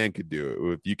Vince McMahon could do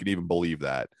it, if you can even believe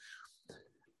that,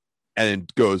 and then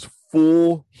goes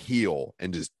full heel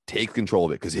and just takes control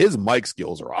of it, because his mic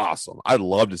skills are awesome. I'd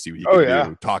love to see what he can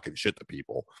do talking shit to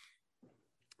people.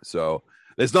 So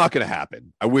it's not going to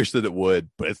happen. I wish that it would,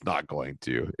 but it's not going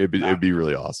to. It'd be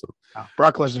really awesome.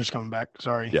 Brock Lesnar's coming back.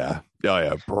 Sorry. Yeah. Oh,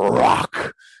 yeah.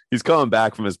 Brock. He's coming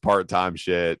back from his part-time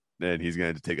shit, and he's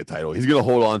going to take a title. He's going to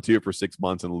hold on to it for 6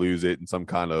 months and lose it in some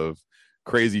kind of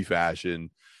crazy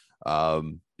fashion.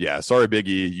 Yeah. Sorry, Big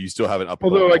E. You still have an upper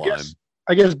Although line.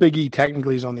 I guess Big E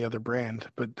technically is on the other brand,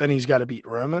 but then he's got to beat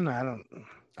Roman. I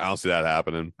don't see that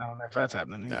happening. I don't know if that's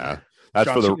happening. Yeah. That's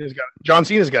John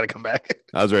Cena's got to come back.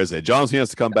 I was ready to say John Cena has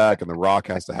to come back, and The Rock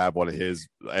has to have one of his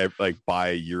like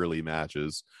bi-yearly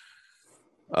matches.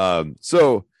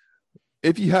 So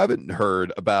if you haven't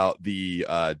heard about the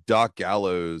Doc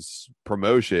Gallows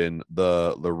promotion,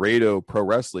 the Laredo Pro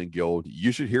Wrestling Guild,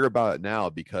 you should hear about it now,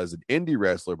 because an indie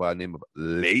wrestler by the name of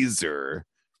Laser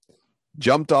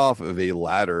jumped off of a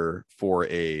ladder for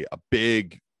a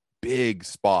big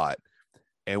spot,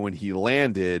 and when he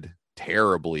landed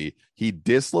terribly, he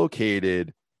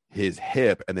dislocated his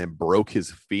hip and then broke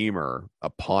his femur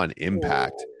upon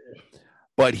impact.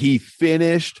 But he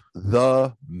finished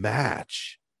the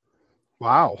match.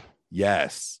 Wow.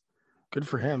 Yes. Good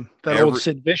for him. That old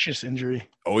Sid Vicious injury.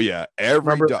 Oh, yeah.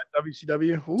 Remember that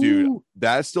WCW? Ooh. Dude,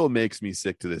 that still makes me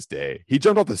sick to this day. He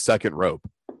jumped off the second rope.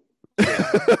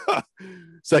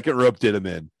 Second rope did him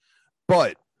in.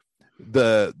 But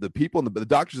the people the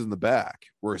doctors in the back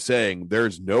were saying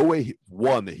there's no way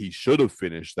that he should have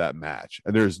finished that match,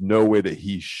 and there's no way that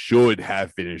he should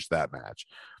have finished that match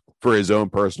for his own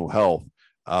personal health.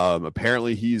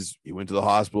 Apparently he went to the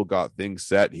hospital, got things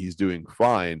set, he's doing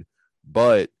fine,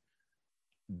 but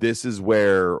this is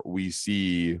where we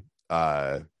see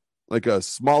like a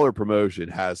smaller promotion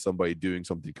has somebody doing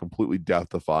something completely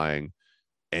death-defying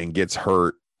and gets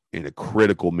hurt in a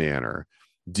critical manner.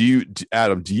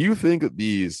 Adam, do you think that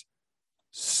these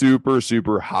super,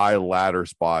 super high ladder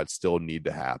spots still need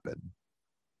to happen?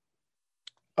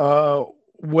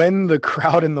 When the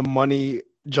crowd and the money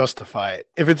justify it.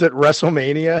 If it's at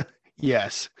WrestleMania,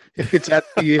 yes. If it's at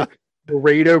the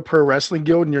Laredo Pro Wrestling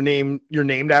Guild and you're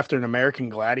named after an American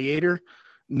gladiator,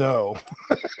 no.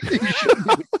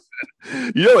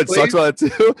 You know what sucks about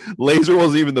it too? Laser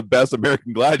wasn't even the best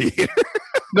American gladiator.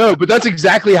 No, but that's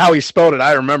exactly how he spelled it.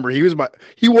 I remember he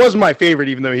was my favorite,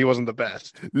 even though he wasn't the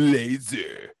best.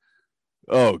 Laser.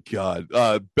 Oh God.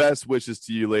 Best wishes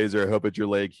to you, Laser. I hope that your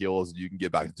leg heals and you can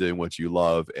get back to doing what you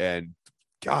love. And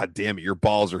God damn it, your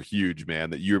balls are huge, man,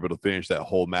 that you're able to finish that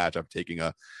whole match.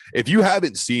 If you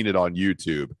haven't seen it on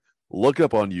YouTube, look it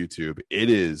up on YouTube.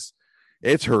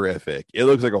 It's horrific. It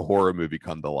looks like a horror movie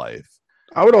come to life.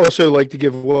 I would also like to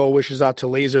give well wishes out to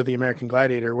Laser, the American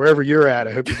Gladiator, wherever you're at.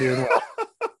 I hope you're doing well.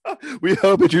 We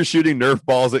hope that you're shooting Nerf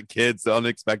balls at kids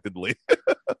unexpectedly.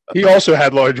 He also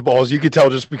had large balls. You could tell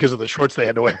just because of the shorts they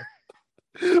had to wear.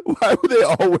 Why would they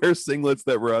all wear singlets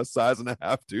that were a size and a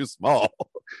half too small?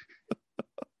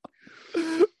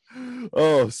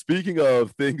 Oh, speaking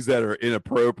of things that are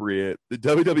inappropriate, the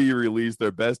WWE released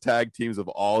their best tag teams of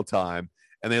all time,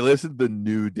 and they listed the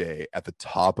New Day at the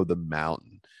top of the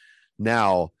mountain.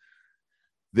 Now,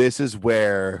 this is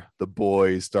where the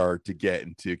boys start to get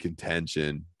into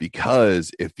contention,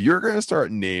 because if you're going to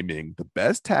start naming the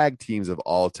best tag teams of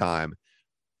all time,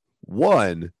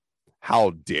 one,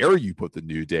 how dare you put the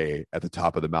New Day at the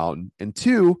top of the mountain? And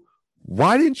two,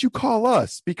 why didn't you call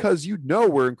us? Because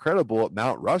we're incredible at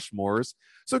Mount Rushmores.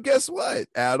 So guess what,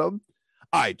 Adam?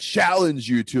 I challenge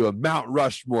you to a Mount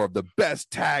Rushmore of the best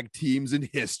tag teams in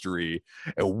history,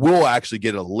 and we'll actually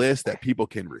get a list that people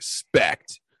can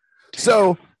respect.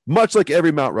 So much like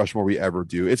every Mount Rushmore we ever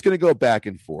do, it's going to go back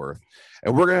and forth,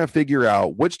 and we're going to figure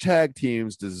out which tag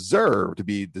teams deserve to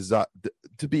be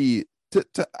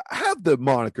to have the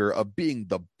moniker of being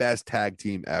the best tag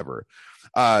team ever.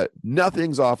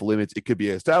 Nothing's off limits. It could be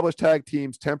established tag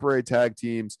teams, temporary tag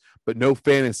teams, but no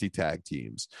fantasy tag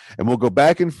teams. And we'll go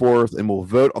back and forth and we'll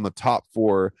vote on the top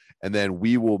 4, and then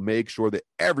we will make sure that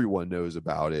everyone knows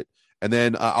about it. And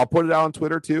then I'll put it out on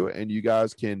Twitter too, and you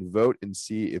guys can vote and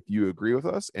see if you agree with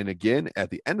us. And again, at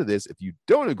the end of this, if you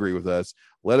don't agree with us,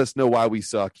 let us know why we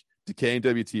suck.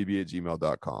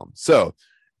 decayingwtb@gmail.com. So,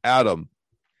 Adam,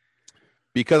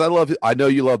 because I know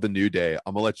you love the New Day,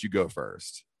 I'm gonna let you go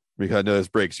first because I know this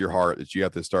breaks your heart that you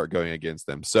have to start going against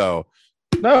them. So,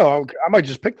 no, I might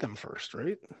just pick them first,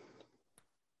 right?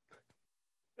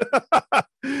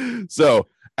 So,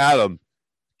 Adam,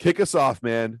 kick us off,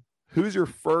 man. Who's your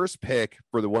first pick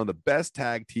for one of the best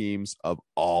tag teams of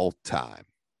all time?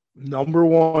 Number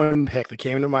one pick that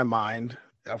came to my mind.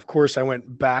 Of course, I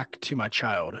went back to my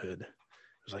childhood. I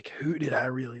was like, who did I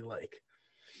really like?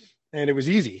 And it was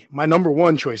easy. My number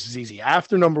one choice is easy.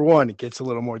 After number one, it gets a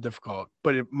little more difficult.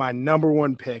 But my number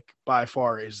one pick by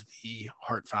far is the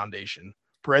Hart Foundation.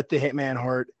 Bret the Hitman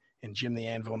Hart and Jim the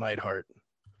Anvil Neidhart.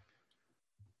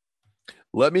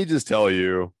 Let me just tell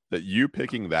you that you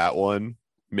picking that one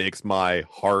makes my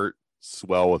heart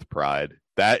swell with pride.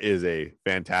 That is a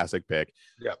fantastic pick.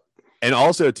 Yep. And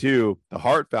also, too, the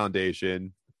Hart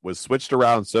Foundation was switched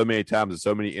around so many times and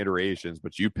so many iterations,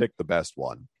 but you picked the best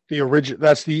one.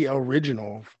 That's the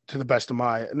original, to the best of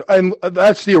my, and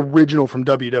that's the original from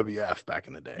WWF back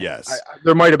in the day. Yes.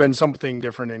 There might have been something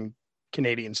different in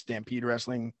Canadian Stampede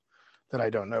Wrestling that I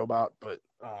don't know about, but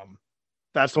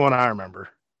that's the one I remember.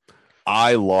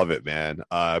 I love it, man.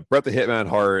 Bret the Hitman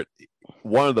Hart,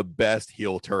 one of the best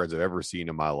heel turns I've ever seen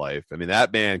in my life. I mean,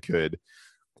 that man could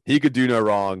do no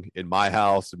wrong in my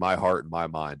house, in my heart, in my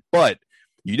mind. But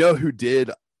you know who did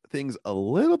things a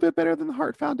little bit better than the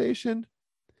Hart Foundation?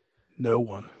 No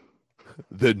one.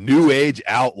 The New Age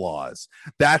Outlaws.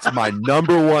 That's my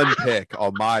number one pick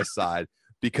on my side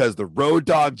because the Road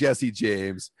Dogg Jesse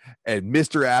James and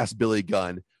Mr. Ass Billy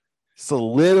Gunn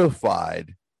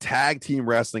solidified tag team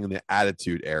wrestling in the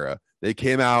Attitude Era. They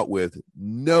came out with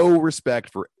no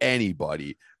respect for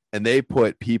anybody, and they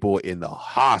put people in the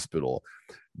hospital.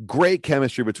 Great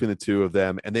chemistry between the two of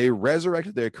them, and they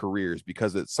resurrected their careers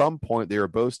because at some point they were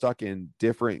both stuck in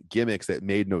different gimmicks that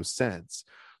made no sense.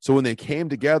 So when they came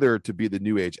together to be the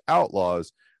New Age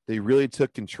Outlaws, they really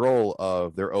took control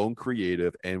of their own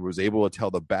creative and was able to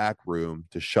tell the back room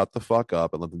to shut the fuck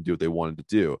up and let them do what they wanted to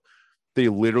do. They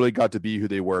literally got to be who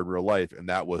they were in real life, and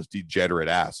that was degenerate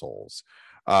assholes.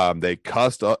 They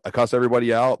cussed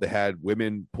everybody out. They had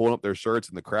women pulling up their shirts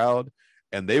in the crowd,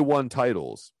 and they won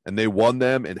titles, and they won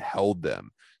them and held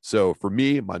them. So for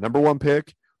me, my number one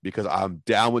pick, because I'm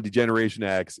down with Degeneration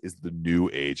X, is the New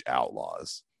Age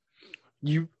Outlaws.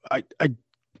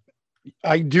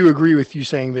 I do agree with you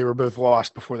saying they were both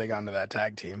lost before they got into that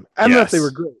tag team. And that they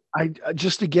were great.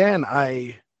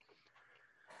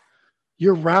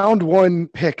 Your round one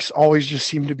picks always just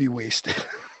seem to be wasted.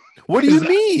 What do you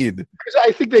mean? Because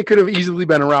I think they could have easily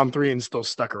been around 3 and still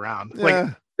stuck around.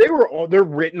 Yeah. Like they're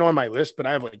written on my list, but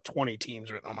I have like 20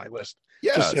 teams written on my list.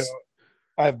 Yes. So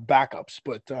I have backups,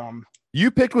 but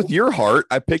you picked with your heart,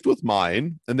 I picked with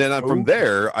mine, and then from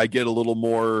there I get a little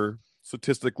more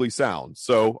statistically sound.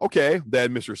 So okay,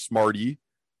 then Mr. Smarty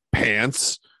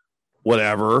Pants,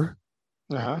 whatever.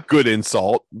 Good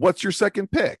insult. What's your second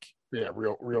pick? Yeah,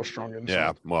 real strong insult.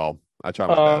 Yeah, well, I try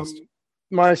my best.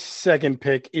 My second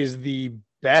pick is the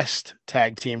best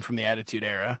tag team from the Attitude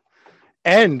Era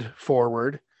and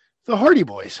forward, the Hardy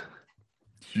Boys.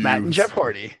 Matt and Jeff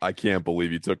Hardy. I can't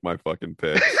believe you took my fucking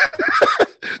pick.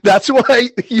 That's why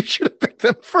you should have picked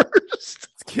them first.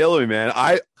 It's killing me, man.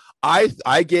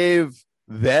 I gave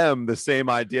them the same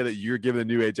idea that you're giving the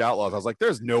New Age Outlaws. I was like,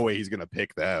 there's no way he's gonna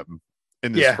pick them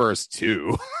in this first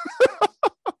two.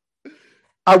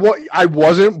 I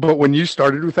wasn't, but when you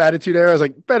started with Attitude Era, I was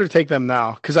like, better take them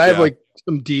now because I have like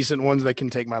some decent ones that can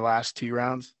take my last 2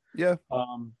 rounds. Yeah.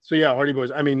 So yeah, Hardy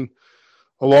Boys. I mean,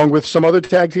 along with some other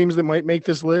tag teams that might make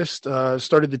this list,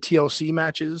 started the TLC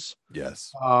matches.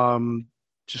 Yes.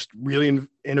 Just really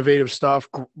innovative stuff.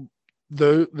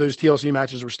 Those TLC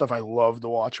matches were stuff I loved to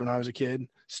watch when I was a kid.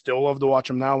 Still love to watch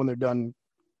them now when they're done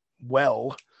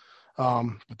well,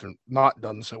 but they're not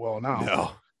done so well now.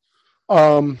 No.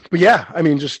 But yeah, I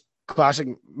mean, just classic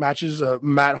matches.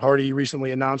 Matt Hardy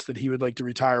recently announced that he would like to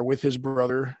retire with his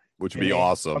brother, which would be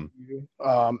awesome.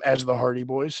 As the Hardy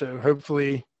Boys. So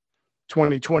hopefully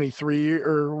 2023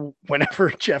 or whenever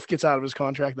Jeff gets out of his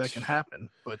contract, that can happen.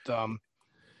 But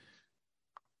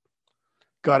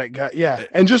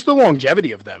and just the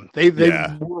longevity of them. They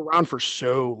were around for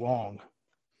so long.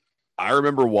 I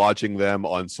remember watching them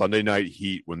on Sunday Night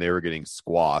Heat when they were getting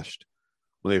squashed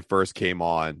when they first came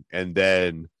on, and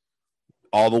then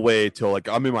all the way till like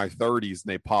I'm in my 30s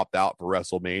and they popped out for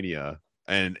WrestleMania,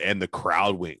 and the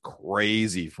crowd went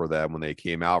crazy for them when they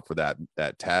came out for that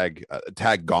tag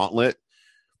gauntlet.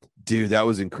 Dude, that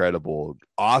was incredible.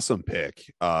 Awesome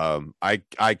pick. I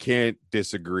can't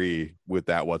disagree with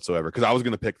that whatsoever, because I was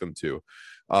going to pick them too.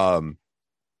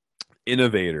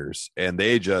 Innovators, and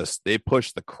they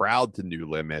pushed the crowd to new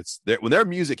limits. When their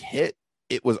music hit,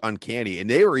 it was uncanny, and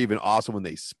they were even awesome when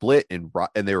they split and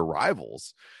they were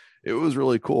rivals. It was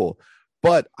really cool.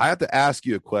 But I have to ask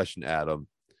you a question, Adam.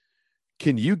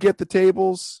 Can you get the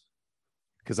tables?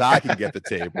 Because I can get the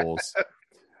tables,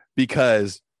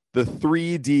 because the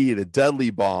 3D, the Dudley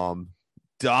Bomb,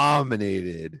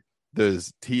 dominated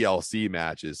those TLC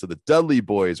matches. So the Dudley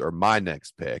Boys are my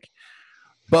next pick.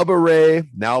 Bubba Ray,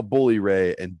 now Bully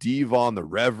Ray, and Devon, the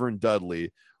Reverend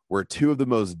Dudley, were two of the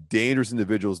most dangerous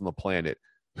individuals on the planet.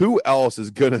 Who else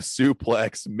is going to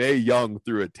suplex Mae Young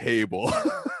through a table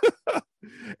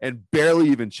and barely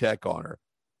even check on her?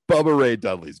 Bubba Ray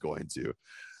Dudley's going to.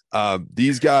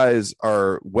 These guys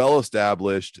are well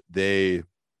established. They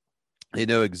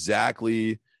know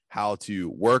exactly how to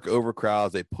work over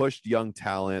crowds. They pushed young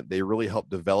talent. They really helped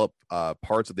develop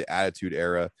parts of the Attitude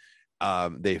Era.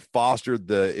 They fostered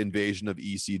the invasion of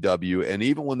ECW. And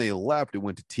even when they left, it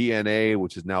went to TNA,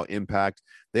 which is now Impact.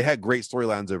 They had great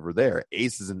storylines over there.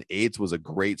 Aces and Eights was a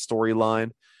great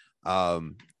storyline.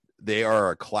 They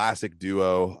are a classic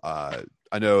duo.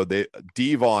 I know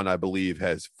Devon, I believe,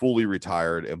 has fully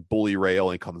retired, and Bully Ray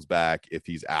only comes back if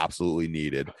he's absolutely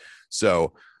needed.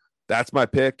 So that's my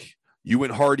pick. You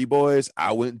went Hardy Boys.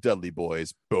 I went Dudley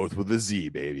Boys, both with a Z,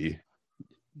 baby.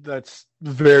 That's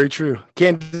very true.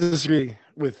 Can't disagree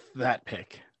with that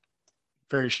pick.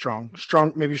 Very strong,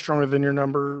 maybe stronger than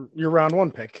your round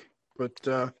one pick. But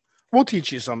we'll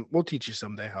teach you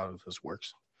someday how this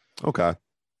works. Okay.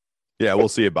 Yeah, we'll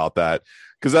see about that.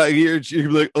 Because you're be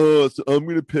like, oh, so I'm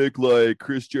gonna pick like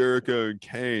Chris Jericho and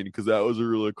Kane because that was a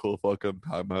really cool fucking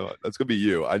time. That's gonna be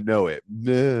you. I know it.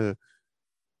 Nah.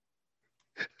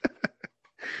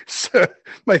 So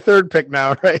my third pick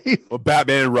now, right? Well,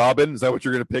 Batman and Robin. Is that what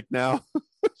you're gonna pick now?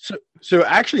 So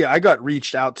actually, I got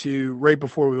reached out to right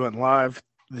before we went live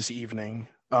this evening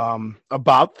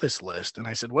about this list, and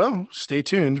I said, "Well, stay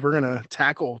tuned. We're gonna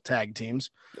tackle tag teams."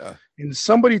 Yeah. And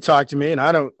somebody talked to me, and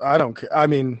I don't care. I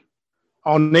mean,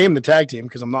 I'll name the tag team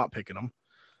because I'm not picking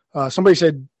them. Somebody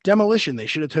said Demolition. They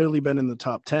should have totally been in the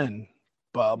top 10.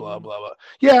 Blah blah blah blah.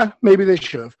 Yeah, maybe they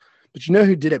should have. But you know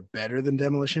who did it better than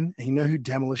Demolition? And you know who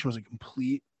Demolition was a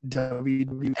complete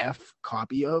WWF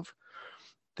copy of?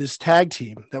 This tag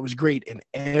team that was great in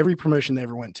every promotion they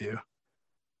ever went to,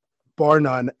 bar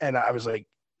none. And I was like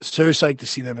so psyched to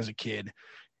see them as a kid.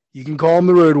 You can call them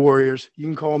the Road Warriors. You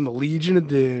can call them the Legion of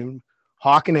Doom,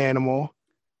 Hawk and Animal.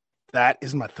 That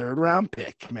is my third round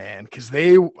pick, man. Because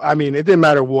it didn't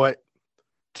matter what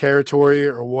territory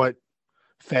or what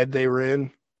fed they were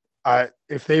in.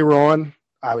 If they were on,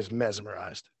 I was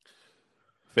mesmerized.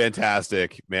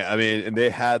 Fantastic, man. I mean, and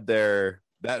they had that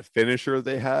finisher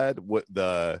they had, what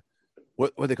they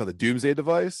call the Doomsday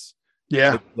Device.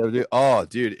 Yeah. Oh,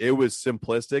 dude, it was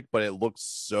simplistic, but it looked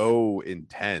so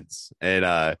intense. And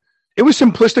it was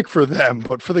simplistic for them,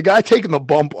 but for the guy taking the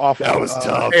bump off that was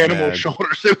tough, Animal's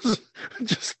shoulders, it was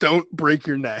just don't break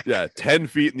your neck. Yeah, 10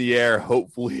 feet in the air.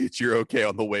 Hopefully you're okay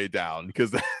on the way down,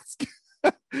 because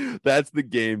that's the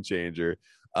game changer.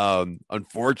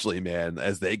 Unfortunately, man,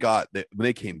 when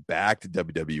they came back to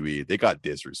WWE, they got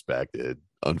disrespected.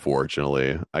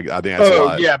 Unfortunately, I think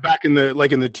that's back in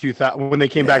the 2000 when they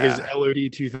came back as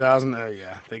LOD 2000. Oh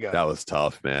yeah, that was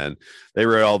tough, man. They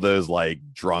wrote all those like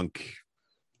drunk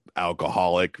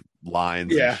alcoholic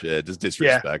lines and shit, just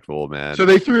disrespectful, man. So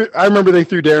I remember they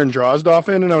threw Darren Drozdoff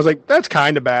in, and I was like, that's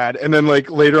kind of bad. And then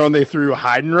like later on, they threw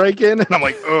Heidenreich in, and I'm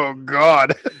like, oh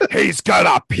god, he's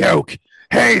gonna puke.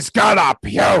 He's gonna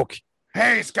puke.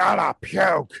 He's gonna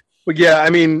puke. But yeah, I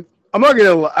mean,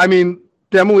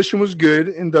 Demolition was good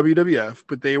in WWF,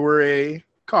 but they were a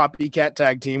copycat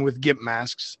tag team with gimp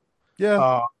masks.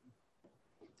 Yeah.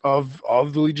 Of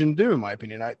the Legion of Doom, in my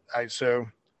opinion. So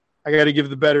I got to give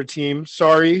the better team.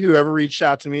 Sorry, whoever reached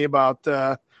out to me about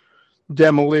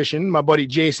Demolition. My buddy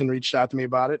Jason reached out to me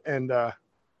about it, and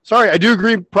sorry, I do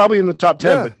agree. Probably in the top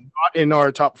 10, but not in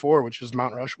our top 4, which is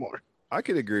Mount Rushmore. I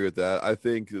could agree with that. I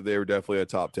think they were definitely a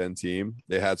top 10 team.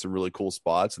 They had some really cool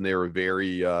spots, and they were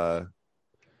very, I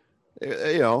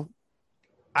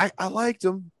liked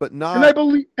them, but not. And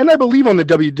I believe on the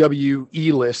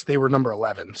WWE list they were number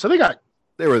 11. So they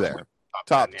were there.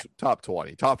 Top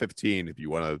 20, top 15, if you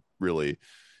want to really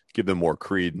give them more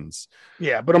credence.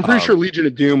 Yeah, but I'm pretty sure Legion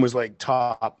of Doom was like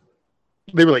top.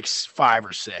 They were like 5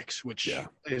 or 6, which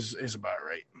is about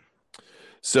right.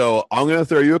 So I'm going to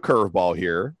throw you a curveball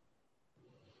here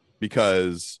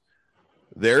because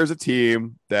there's a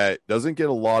team that doesn't get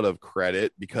a lot of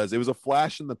credit because it was a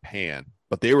flash in the pan,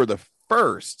 but they were the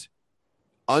first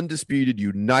undisputed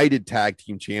United Tag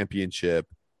Team Championship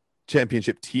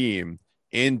team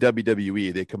in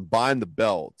WWE. They combined the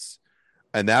belts,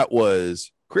 and that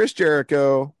was Chris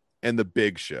Jericho and the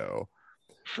Big Show.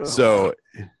 So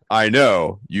I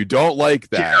know you don't like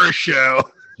that.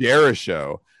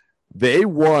 Jericho. They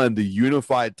won the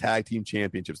Unified Tag Team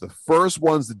Championships, the first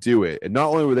ones to do it. And not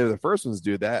only were they the first ones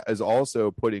to do that, is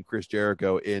also putting Chris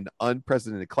Jericho in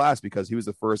unprecedented class because he was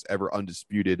the first ever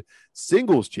undisputed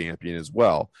singles champion as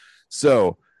well.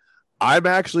 So I'm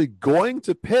actually going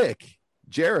to pick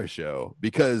Jericho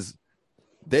because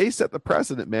they set the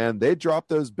precedent, man. They dropped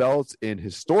those belts in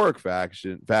historic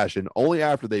fashion only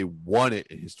after they won it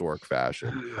in historic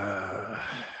fashion.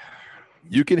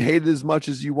 You can hate it as much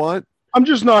as you want. I'm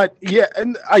just not. Yeah,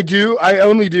 and I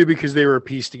only do because they were a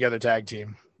pieced together tag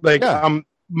team. Like,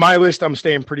 my list, I'm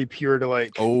staying pretty pure to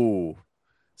like. Oh,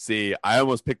 see, I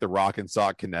almost picked the Rock and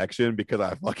Sock Connection because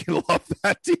I fucking love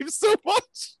that team so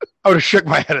much. I would have shook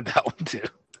my head at that one too.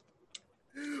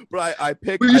 But I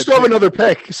picked. But you still have another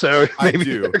pick, so I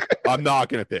do. I'm not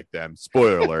going to pick them.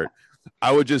 Spoiler alert.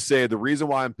 I would just say the reason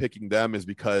why I'm picking them is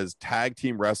because tag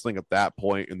team wrestling at that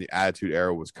point in the Attitude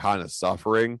Era was kind of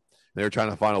suffering. They were trying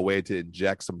to find a way to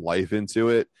inject some life into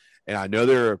it. And I know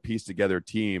they're a pieced together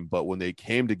team, but when they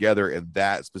came together in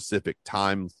that specific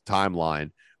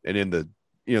timeline and in the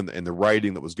in the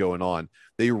writing that was going on,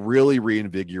 they really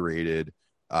reinvigorated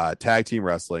tag team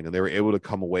wrestling, and they were able to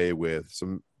come away with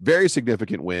some very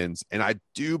significant wins. And I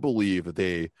do believe that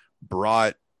they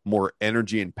brought more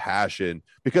energy and passion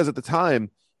because at the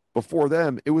time before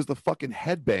them, it was the fucking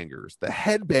Headbangers. The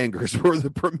Headbangers were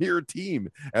the premier team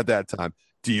at that time.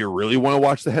 Do you really want to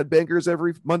watch the Headbangers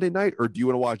every Monday night, or do you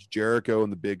want to watch Jericho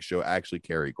and the Big Show actually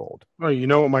carry gold? Oh, you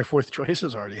know what my fourth choice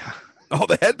is already. Oh,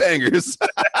 the Headbangers.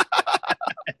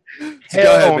 So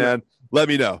go ahead, man. Let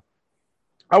me know.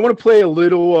 I want to play a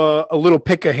little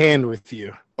pick a hand with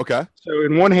you. Okay. So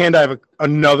in one hand, I have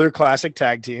another classic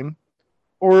tag team,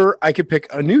 or I could pick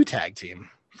a new tag team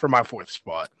for my fourth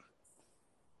spot.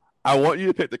 I want you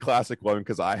to pick the classic one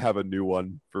because I have a new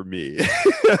one for me.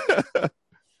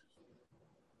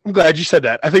 I'm glad you said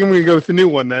that. I think I'm going to go with the new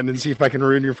one then and see if I can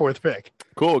ruin your fourth pick.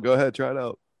 Cool. Go ahead. Try it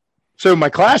out. So my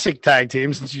classic tag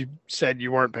team, since you said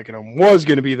you weren't picking them, was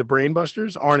going to be the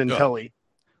Brainbusters, Arn and Tully.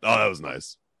 Oh, that was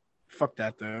nice. Fuck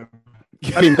that, though.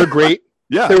 I mean, they're great.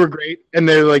 Yeah. They were great. And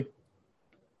they're like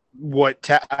what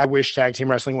I wish tag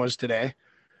team wrestling was today.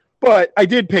 But I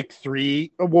did pick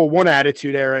one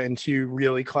Attitude Era and 2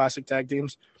 really classic tag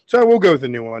teams. So I will go with the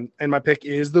new one. And my pick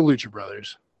is the Lucha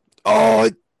Brothers. Oh,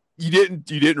 you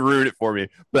didn't ruin it for me.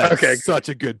 But that's such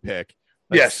a good pick.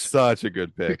 That's such a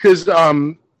good pick. Because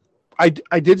I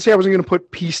did say I wasn't going to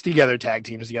put piece together tag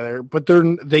teams together, but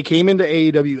they came into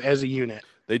AEW as a unit.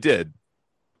 They did.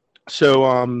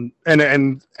 So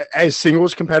and as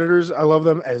singles competitors, I love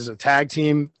them. As a tag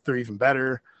team, they're even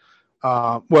better.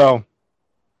 Well,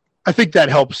 I think that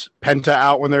helps Penta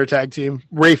out when they're a tag team.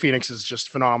 Ray Phoenix is just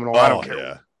phenomenal. I don't care.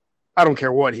 Yeah. I don't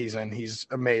care what he's in. He's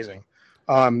amazing.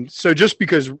 So just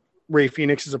because Ray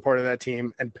Phoenix is a part of that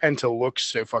team and Penta looks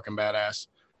so fucking badass,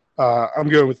 I'm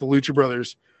going with the Lucha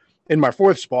Brothers in my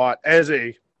fourth spot as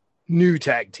a new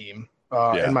tag team.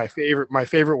 And my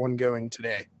favorite one going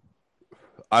today.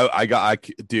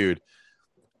 Dude,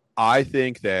 I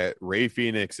think that Ray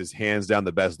Phoenix is hands down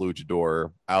the best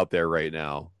luchador out there right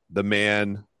now. The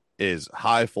man is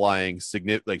high flying,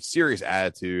 serious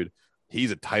attitude.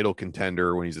 He's a title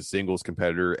contender when he's a singles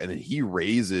competitor, and then he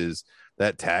raises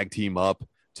that tag team up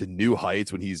to new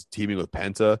heights when he's teaming with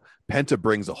Penta. Penta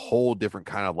brings a whole different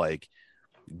kind of like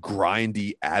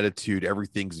grindy attitude.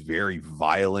 Everything's very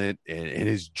violent, and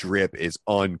his drip is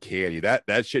uncanny.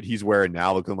 That shit he's wearing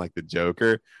now, looking like the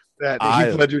Joker.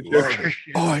 Joker.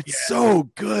 Oh, it's so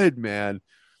good, man.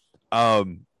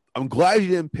 I'm glad you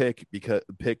didn't pick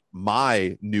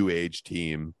my new age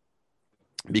team,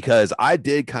 because I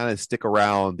did kind of stick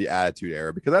around the Attitude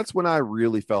Era, because that's when I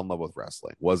really fell in love with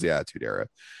wrestling, was the Attitude Era.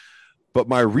 But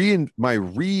my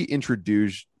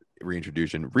reintroduction,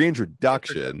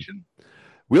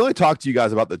 we only talked to you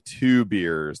guys about the 2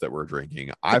 beers that we're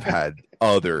drinking. I've had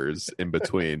others in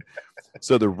between.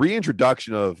 So the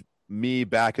reintroduction of me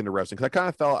back into wrestling, because I kind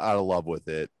of fell out of love with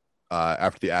it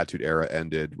after the Attitude Era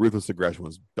ended. Ruthless Aggression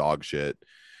was dog shit.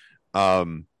 I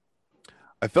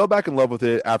fell back in love with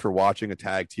it after watching a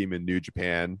tag team in New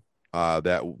Japan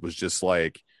that was just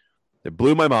like, it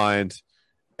blew my mind.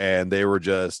 And they were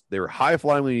high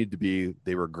flying when they needed to be.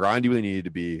 They were grindy when they needed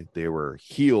to be. They were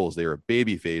heels. They were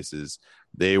baby faces.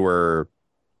 They were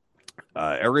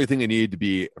everything they needed to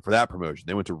be for that promotion.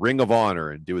 They went to Ring of Honor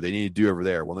and do what they needed to do over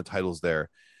there, won the titles there.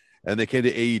 And they came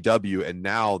to AEW, and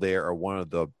now they are one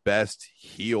of the best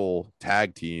heel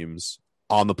tag teams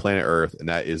on the planet Earth, and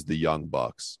that is the Young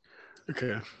Bucks.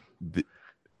 Okay. The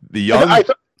Young...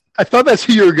 I thought that's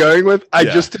who you were going with. I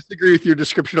just disagree with your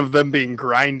description of them being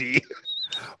grindy.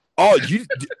 Oh,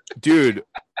 dude,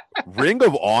 Ring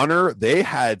of Honor, they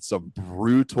had some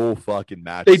brutal fucking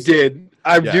matches. They did.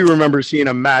 I do remember seeing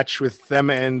a match with them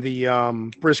and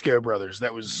the Briscoe brothers.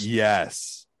 That was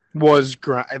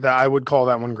I would call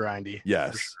that one grindy.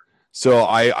 Yes. So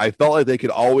I felt like they could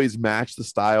always match the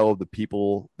style of the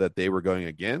people that they were going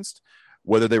against,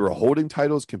 whether they were holding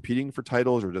titles, competing for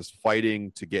titles, or just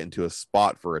fighting to get into a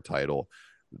spot for a title.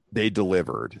 They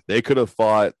delivered. They could have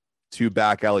fought two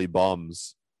back alley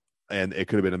bums, and it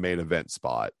could have been a main event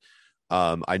spot.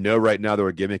 I know right now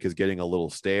their gimmick is getting a little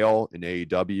stale in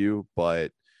AEW,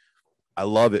 but I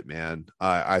love it, man.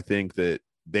 I think that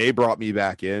they brought me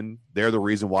back in. They're the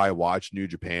reason why I watch New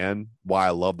Japan, why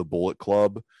I love the Bullet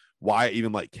Club, why I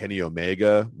even like Kenny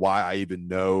Omega, why I even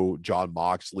know John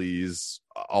Moxley's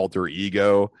alter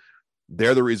ego.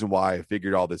 They're the reason why I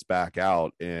figured all this back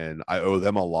out, and I owe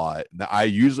them a lot. I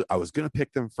was going to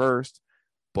pick them first,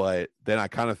 but then I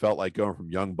kind of felt like going from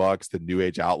Young Bucks to New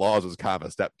Age Outlaws was kind of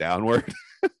a step downward.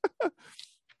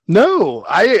 No,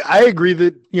 I agree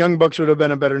that Young Bucks would have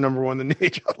been a better number one than New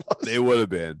Age Outlaws. They would have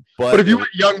been. But if you were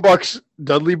Young Bucks,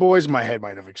 Dudley Boys, my head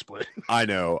might have exploded. I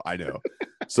know.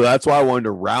 So that's why I wanted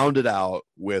to round it out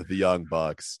with the Young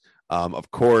Bucks.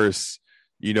 Of course,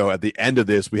 at the end of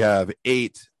this, we have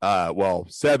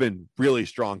 7 really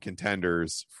strong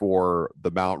contenders for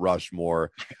the Mount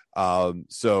Rushmore.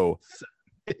 So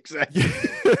exactly.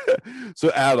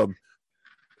 So Adam,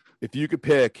 if you could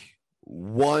pick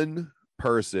one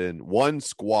person, one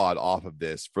squad off of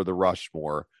this for the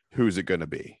Rushmore, who's it going to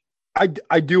be?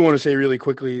 I do want to say really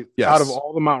quickly, yes, out of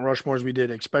all the Mount Rushmores we did,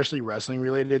 especially wrestling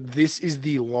related, this is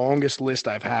the longest list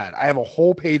I've had. I have a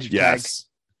whole page of tags,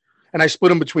 and I split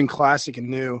them between classic and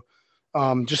new,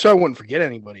 just so I wouldn't forget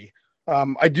anybody.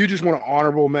 I do just want to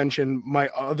honorable mention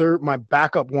my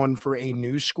backup one for a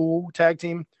new school tag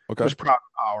team was Proud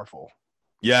and Powerful.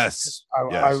 Yes.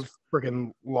 I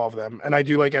freaking love them. And I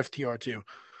do like FTR too.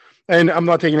 And I'm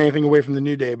not taking anything away from the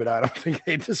New Day, but I don't think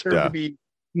they deserve to be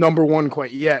number one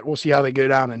quite yet. We'll see how they go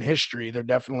down in history. They're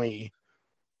definitely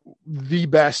the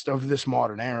best of this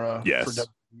modern era for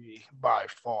WWE by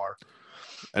far.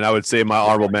 And I would say my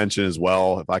honorable mention as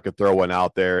well, if I could throw one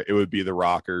out there, it would be the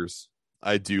Rockers.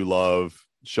 I do love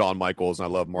Shawn Michaels and I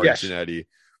love Marty Jannetty.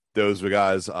 Those were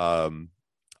guys.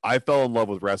 I fell in love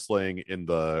with wrestling in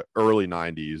the early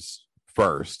 90s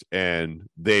first, and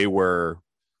they were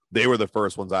the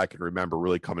first ones I can remember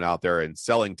really coming out there and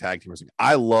selling tag team wrestling.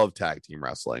 I love tag team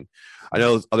wrestling. I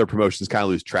know other promotions kind of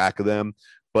lose track of them,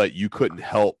 but you couldn't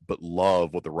help but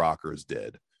love what the Rockers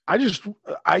did. I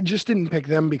just didn't pick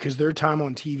them because their time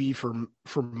on TV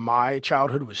for my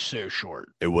childhood was so short.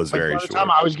 It was very short. By the time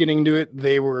I was getting into it,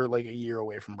 they were like a year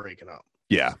away from breaking up.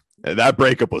 Yeah. And that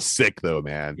breakup was sick though,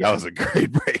 man. Yeah. That was a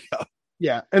great breakup.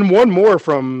 Yeah. And one more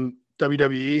from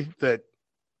WWE that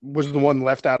was the one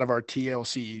left out of our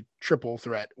TLC triple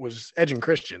threat was Edge and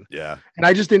Christian. Yeah. And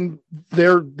I just didn't,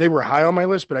 they were high on my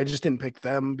list, but I just didn't pick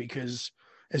them because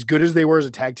as good as they were as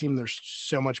a tag team, they're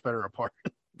so much better apart.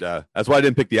 Yeah. That's why I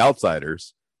didn't pick the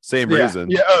Outsiders. Same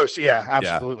reason. Yeah. Oh, so yeah,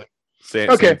 absolutely.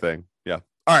 Yeah. Same thing. Yeah.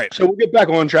 All right. So we'll get back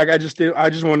on track. I just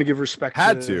want to give respect.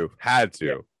 Had to.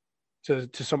 To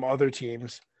some other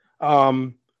teams.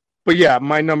 But yeah,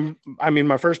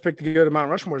 my first pick to go to Mount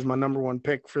Rushmore is my number one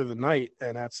pick for the night,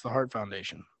 and that's the Hart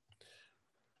Foundation.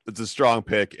 It's a strong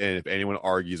pick, and if anyone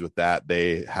argues with that,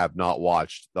 they have not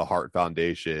watched the Hart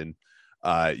Foundation.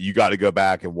 You got to go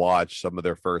back and watch some of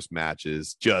their first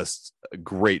matches. Just a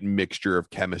great mixture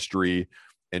of chemistry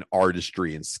and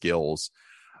artistry and skills.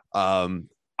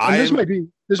 This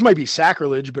might be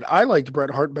sacrilege, but I liked Bret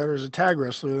Hart better as a tag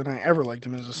wrestler than I ever liked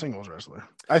him as a singles wrestler.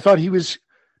 I thought he was,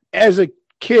 as a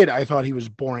kid, I thought he was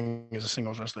boring as a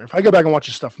singles wrestler. If I go back and watch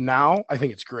his stuff now, I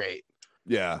think it's great.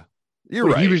 Yeah, you're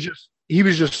right. He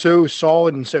was just so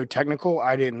solid and so technical.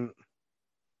 I didn't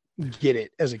get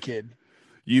it as a kid.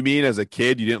 You mean as a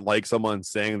kid, you didn't like someone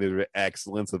saying the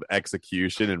excellence of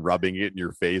execution and rubbing it in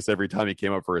your face every time he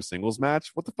came up for a singles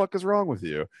match? What the fuck is wrong with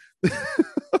you?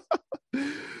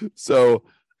 So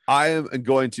I am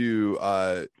going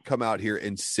to come out here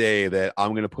and say that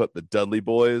I'm going to put the Dudley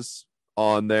Boys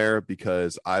on there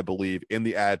because I believe in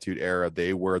the Attitude Era,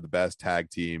 they were the best tag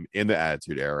team in the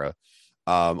Attitude Era.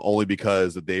 Only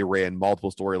because they ran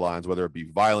multiple storylines, whether it be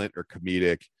violent or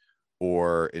comedic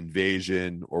or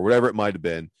invasion or whatever it might have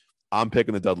been. I'm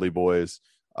picking the Dudley Boys.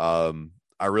 I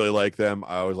really like them.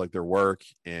 I always like their work,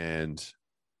 and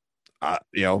I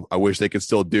wish they could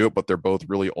still do it, but they're both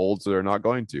really old, so they're not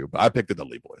going to. But I picked the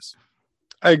Dudley Boys.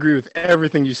 I agree with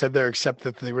everything you said there, except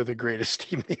that they were the greatest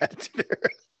team in the Attitude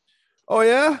Era. Oh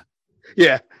yeah,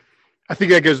 yeah. I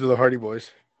think that goes to the Hardy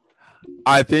Boys.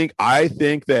 I think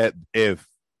that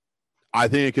I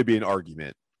think it could be an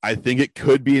argument. I think it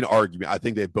could be an argument. I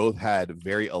think they both had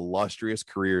very illustrious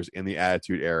careers in the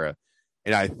Attitude Era,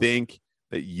 and I think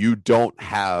that you don't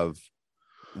have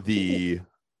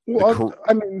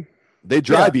they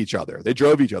drive each other. They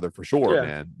drove each other for sure,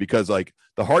 man. Because like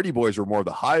the Hardy Boys were more of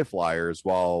the high flyers,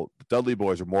 while the Dudley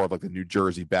Boys are more of like the New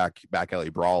Jersey back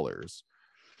alley brawlers.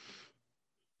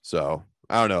 So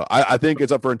I don't know. I think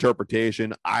it's up for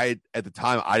interpretation. At the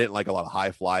time I didn't like a lot of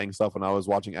high flying stuff when I was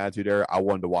watching Attitude Era. I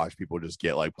wanted to watch people just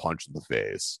get like punched in the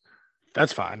face.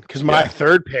 That's fine because my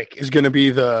third pick is going to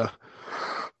be the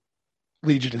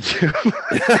Legion of Doom.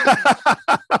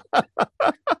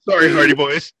 Sorry, Hardy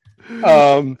Boys.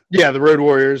 The Road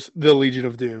Warriors, the Legion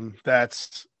of Doom.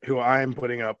 That's who I'm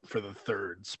putting up for the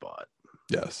third spot.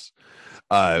 Yes.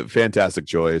 Fantastic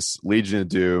choice. Legion of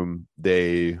Doom,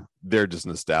 they're just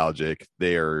nostalgic.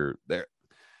 They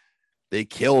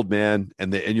killed, man.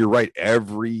 And you're right.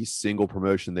 Every single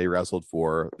promotion they wrestled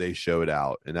for, they showed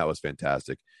out, and that was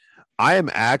fantastic. I am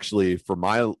actually, for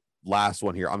my last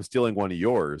one here, I'm stealing one of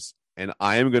yours, and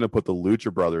I am going to put the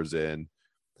Lucha Brothers in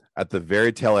at the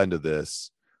very tail end of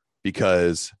this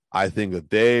because I think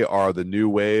that they are the new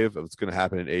wave of what's going to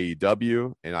happen in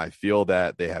AEW, and I feel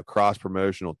that they have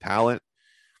cross-promotional talent.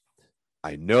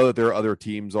 I know that there are other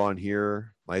teams on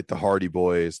here, like the Hardy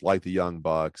Boys, like the Young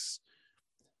Bucks.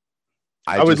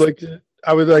 I would like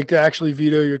to actually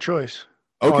veto your choice.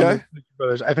 Okay.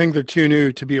 Brothers. I think they're too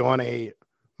new to be on a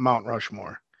Mount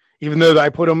Rushmore. Even though I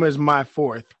put them as my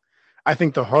fourth, I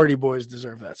think the Hardy Boys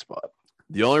deserve that spot.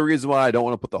 The only reason why I don't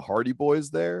want to put the Hardy Boys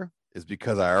there is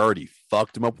because I already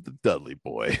fucked them up with the Dudley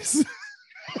Boys.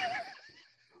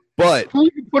 But you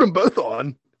can put them both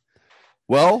on.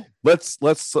 Well, let's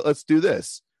do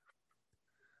this.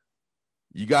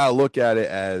 You got to look at it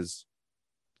as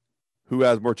who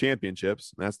has more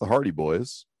championships, and that's the Hardy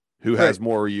Boys. Who has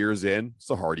more years in? It's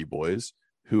the Hardy Boys.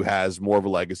 Who has more of a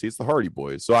legacy? It's the Hardy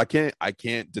Boys. So I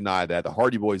can't deny that the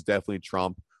Hardy Boys definitely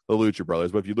trump the Lucha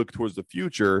Brothers. But if you look towards the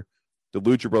future, the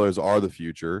Lucha Brothers are the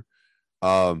future.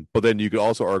 But then you could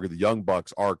also argue the Young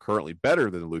Bucks are currently better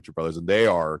than the Lucha Brothers, and they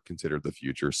are considered the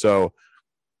future. So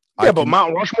but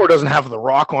Mount Rushmore doesn't have The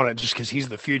Rock on it just because he's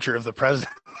the future of the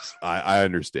presidents. I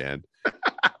understand.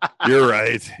 You're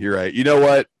right. You know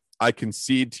what? I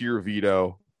concede to your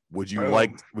veto. Would you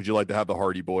like to have the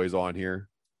Hardy Boys on here?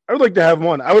 I would like to have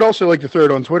one. I would also like to throw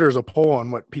it on Twitter as a poll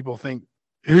on what people think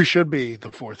who should be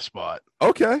the fourth spot.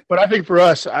 Okay. But I think for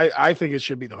us, I think it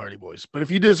should be the Hardy Boys. But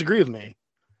if you disagree with me,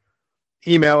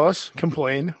 email us,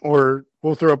 complain, or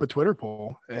we'll throw up a Twitter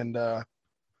poll. And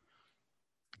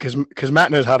because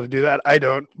Matt knows how to do that. I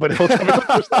don't, but he'll tell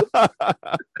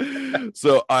me.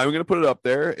 So I'm going to put it up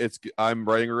there. I'm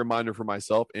writing a reminder for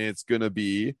myself, and it's going to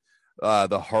be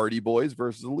the Hardy Boys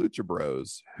versus the Lucha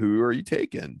Bros. Who are you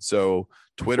taking? So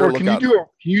Twitter. Can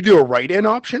you do a write-in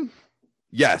option?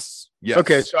 Yes.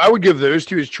 Okay, so I would give those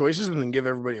two as choices, and then give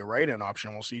everybody a write-in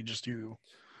option. We'll see just who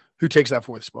takes that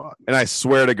fourth spot. And I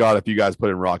swear to God, if you guys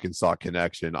put in Rock and Sock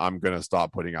Connection, I'm going to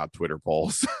stop putting out Twitter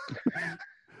polls.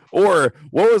 Or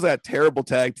what was that terrible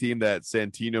tag team that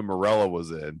Santino Marella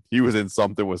was in? He was in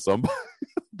something with somebody,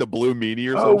 the Blue Meanie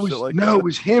or some shit like that. No, it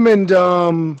was him and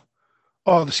the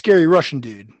scary Russian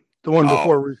dude, the one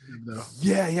before.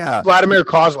 Yeah. Vladimir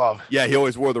Kozlov. Yeah, he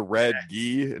always wore the red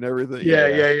gi and everything.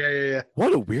 Yeah.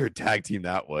 What a weird tag team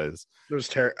that was. It was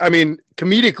terrible. I mean,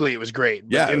 comedically, it was great.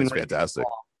 Yeah, it was fantastic.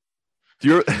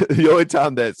 The only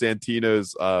time that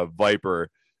Santino's Viper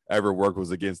ever worked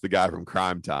was against the guy from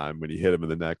Crime Time when he hit him in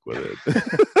the neck with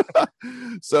it.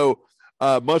 So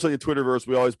much like the Twitterverse,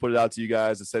 we always put it out to you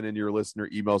guys to send in your listener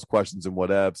emails, questions, and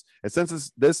whatevs. And since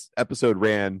this episode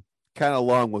ran kind of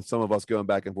long with some of us going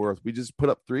back and forth, we just put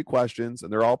up 3 questions,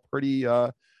 and they're all pretty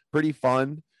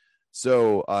fun.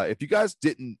 So if you guys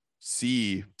didn't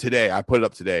see today, I put it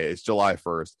up today. It's July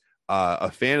 1st.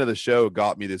 A fan of the show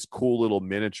got me this cool little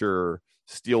miniature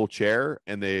steel chair,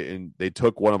 and they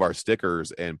took one of our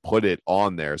stickers and put it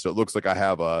on there, so it looks like I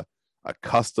have a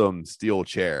custom steel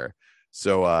chair.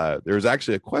 So there's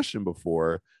actually a question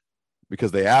before,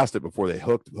 because they asked it before they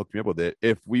hooked me up with it.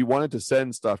 If we wanted to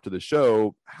send stuff to the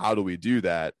show, how do we do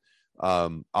that?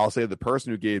 I'll say the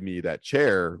person who gave me that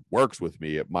chair works with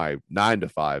me at my 9 to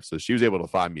 5, so she was able to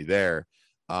find me there.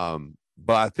 But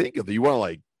I think if you want to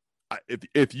like,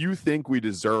 if you think we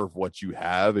deserve what you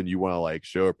have and you want to like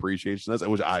show appreciation,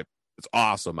 it's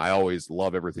awesome. I always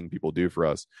love everything people do for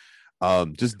us.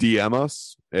 Just DM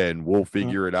us and we'll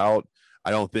figure it out.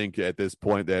 I don't think at this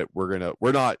point that we're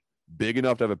not big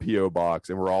enough to have a PO box,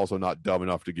 and we're also not dumb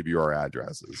enough to give you our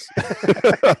addresses.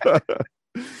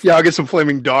 Yeah, I'll get some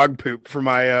flaming dog poop for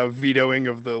my vetoing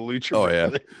of the Lucha. Oh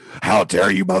yeah, how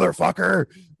dare you, motherfucker!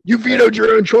 You vetoed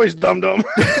your own choice, dum dum.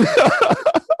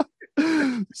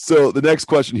 So the next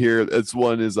question here, this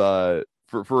one is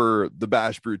for the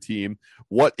Bash Brew team.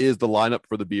 What is the lineup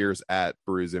for the beers at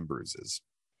Brews and Bruises?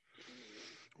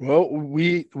 Well,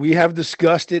 we have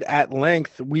discussed it at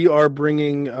length. We are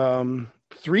bringing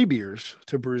 3 beers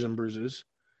to Brews and Bruises.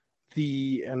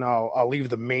 And I'll leave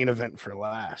the main event for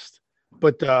last.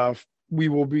 But we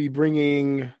will be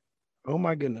bringing, oh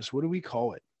my goodness, what do we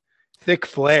call it? Thick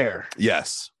Flare.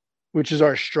 Yes. Which is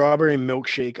our strawberry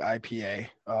milkshake IPA.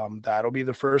 That'll be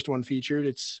the first one featured.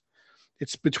 It's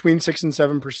between 6 and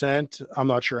 7%. I'm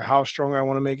not sure how strong I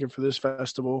want to make it for this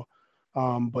festival.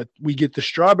 But we get the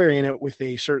strawberry in it with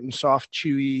a certain soft,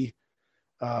 chewy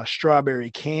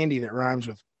strawberry candy that rhymes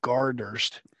with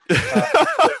Gardurst.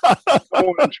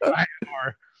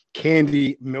 Our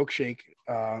candy milkshake,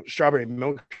 strawberry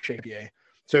milkshake IPA.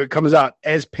 So it comes out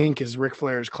as pink as Ric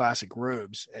Flair's classic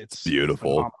robes. It's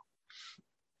beautiful. Phenomenal.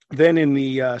 Then in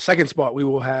the second spot, we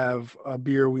will have a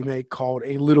beer we make called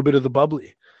A Little Bit of the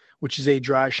Bubbly, which is a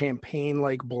dry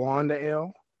champagne-like blonde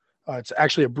ale. It's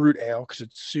actually a brut ale because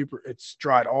it's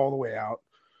dried all the way out.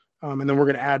 And then we're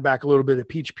going to add back a little bit of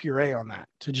peach puree on that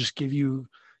to just give you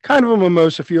kind of a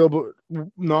mimosa feel, but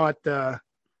not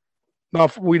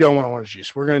we don't want orange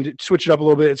juice. We're going to switch it up a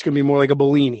little bit. It's going to be more like a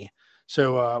Bellini.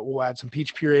 So we'll add some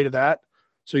peach puree to that.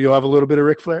 So you'll have a little bit of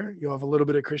Ric Flair. You'll have a little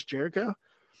bit of Chris Jericho.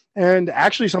 And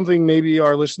actually something maybe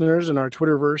our listeners and our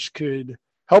Twitterverse could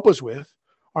help us with.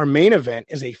 Our main event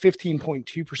is a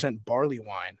 15.2% barley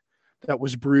wine that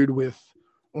was brewed with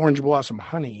orange blossom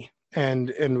honey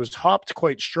and was hopped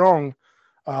quite strong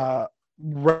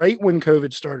right when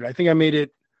COVID started. I think I made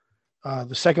it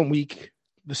the second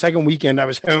weekend I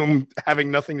was home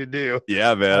having nothing to do.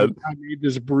 Yeah, man. I made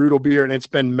this brutal beer, and it's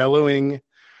been mellowing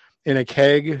in a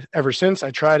keg ever since.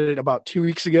 I tried it about 2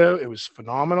 weeks ago. It was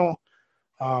phenomenal.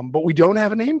 But we don't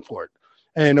have a name for it.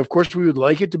 And of course we would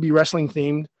like it to be wrestling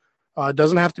themed. It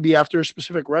doesn't have to be after a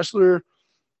specific wrestler.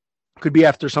 Could be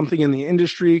after something in the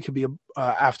industry. Could be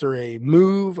after a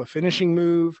move, a finishing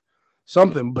move,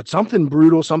 something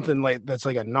brutal, something like that's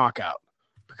like a knockout,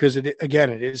 because it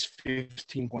is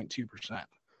 15.2%,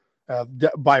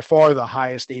 by far the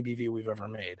highest ABV we've ever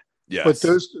made. Yes. But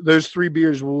those 3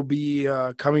 beers will be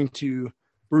coming to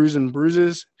Brews and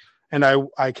Bruises, and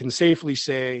I can safely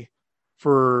say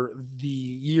for the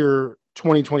year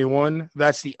 2021,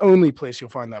 that's the only place you'll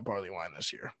find that barley wine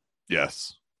this year.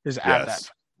 Yes. Is at that.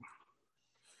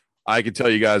 I can tell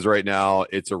you guys right now,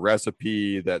 it's a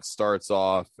recipe that starts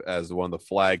off as one of the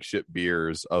flagship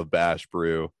beers of Bash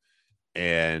Brew,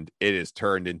 and it is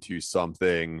turned into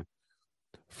something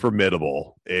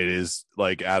formidable. It is,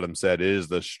 like Adam said, it is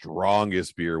the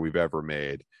strongest beer we've ever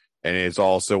made, and it's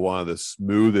also one of the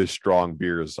smoothest strong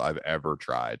beers I've ever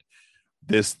tried.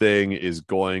 This thing is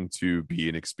going to be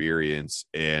an experience,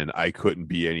 and I couldn't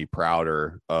be any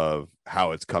prouder of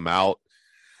how it's come out.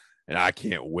 And I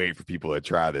can't wait for people to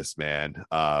try this, man.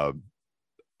 I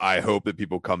hope that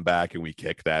people come back and we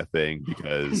kick that thing,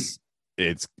 because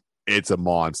it's a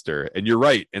monster. And you're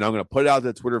right. And I'm going to put it out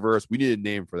to the Twitterverse. We need a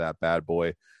name for that bad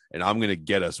boy, and I'm going to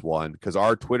get us one, because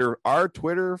our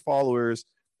Twitter followers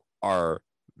are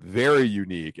very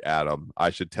unique, Adam.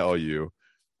 I should tell you.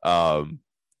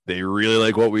 They really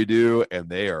like what we do, and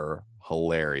they are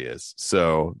hilarious.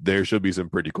 So there should be some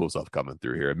pretty cool stuff coming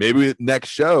through here. Maybe next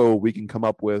show we can come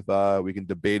up with we can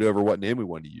debate over what name we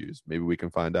want to use. Maybe we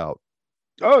can find out.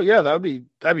 Oh yeah, that'd be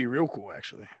real cool,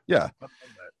 actually. Yeah.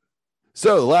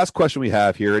 So the last question we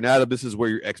have here, and Adam, this is where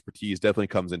your expertise definitely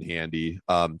comes in handy.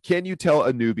 Can you tell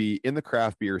a newbie in the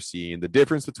craft beer scene the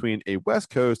difference between a West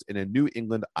Coast and a New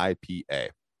England IPA?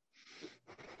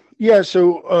 Yeah,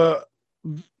 so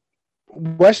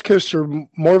West Coast are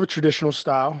more of a traditional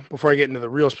style. Before I get into the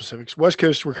real specifics, West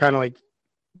Coast were kind of like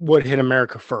what hit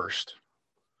America first.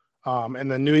 And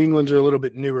the New Englands are a little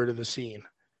bit newer to the scene.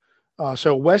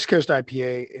 So West Coast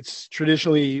IPA, it's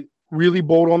traditionally really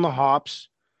bold on the hops,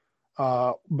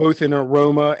 both in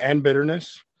aroma and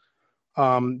bitterness.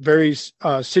 Very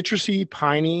citrusy,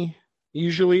 piney,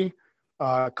 usually.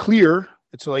 Clear.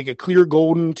 It's like a clear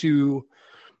golden to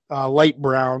light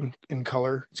brown in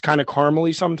color. It's kind of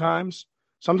caramely sometimes.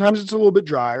 Sometimes it's a little bit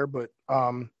drier, but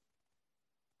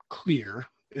clear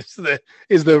is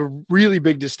the really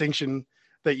big distinction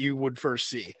that you would first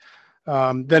see.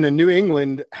 Then in New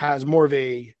England has more of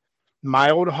a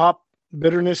mild hop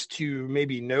bitterness to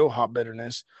maybe no hop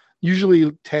bitterness.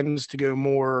 Usually tends to go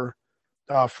more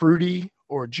fruity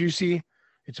or juicy.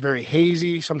 It's very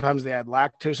hazy. Sometimes they add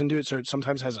lactose into it, so it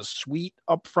sometimes has a sweet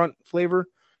upfront flavor.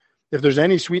 If there's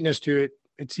any sweetness to it,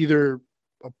 it's either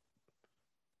a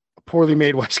poorly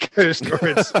made West Coast or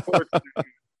it's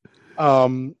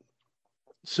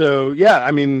so yeah,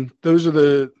 I mean, those are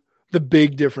the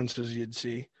big differences you'd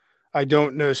see. I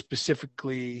don't know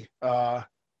specifically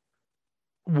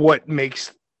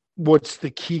what's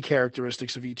the key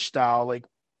characteristics of each style, like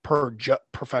per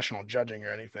professional judging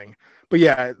or anything. But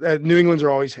yeah, New England's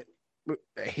are always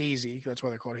hazy. That's why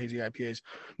they're called hazy IPAs.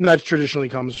 And that traditionally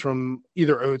comes from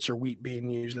either oats or wheat being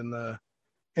used in the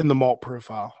malt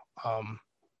profile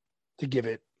to give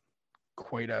it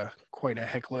quite a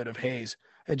heckload of haze.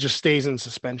 It just stays in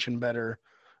suspension better,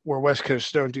 where West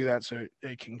Coast don't do that, so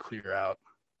it can clear out.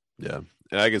 Yeah,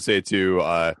 and I can say too,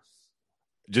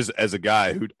 just as a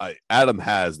guy who Adam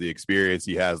has the experience,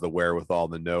 he has the wherewithal,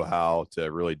 the know-how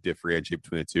to really differentiate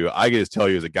between the two. I can just tell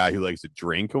you, as a guy who likes to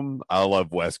drink them, I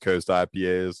love West Coast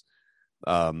IPAs.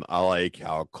 I like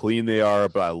how clean they are,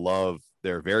 but I love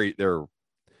they're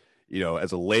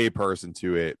as a lay person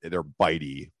to it, they're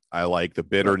bitey. I like the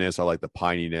bitterness. I like the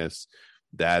pininess.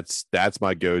 That's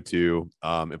my go-to.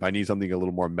 If I need something a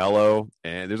little more mellow,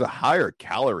 and there's a higher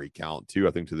calorie count too,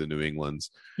 I think, to the New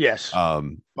Englands. Yes.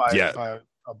 By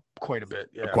quite a bit.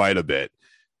 Yeah. Quite a bit.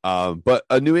 But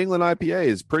a New England IPA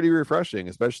is pretty refreshing,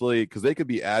 especially because they could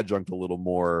be adjunct a little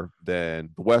more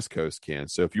than the West Coast can.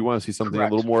 So if you want to see something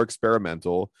Correct. a little more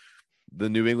experimental, the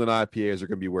New England IPAs are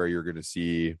going to be where you're going to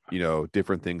see,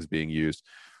 different things being used.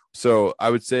 So I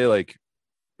would say,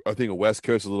 I think a West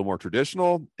Coast is a little more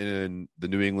traditional and the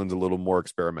New England's a little more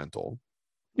experimental.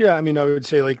 Yeah, I mean, I would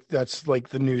say that's like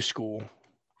the new school,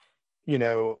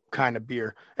 kind of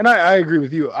beer. And I agree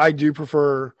with you. I do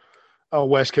prefer a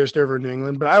West Coast over New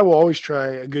England, but I will always try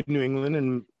a good New England.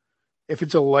 And if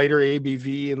it's a lighter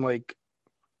ABV and like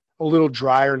a little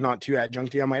drier, not too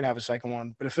adjuncty, I might have a second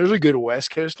one. But if there's a good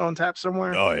West Coast on tap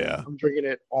somewhere, oh yeah, I'm drinking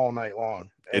it all night long.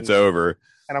 It's over.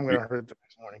 And I'm going to hurt the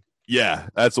next morning. Yeah,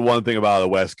 that's the one thing about the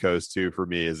West Coast too for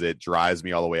me is it dries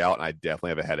me all the way out, and I definitely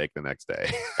have a headache the next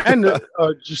day. And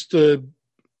just a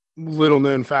little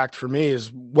known fact for me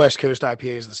is West Coast IPA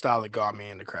is the style that got me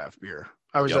into craft beer.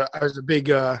 I was a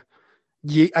big I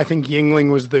think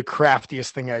Yingling was the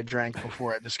craftiest thing I drank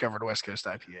before I discovered West Coast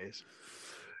IPAs.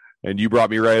 And you brought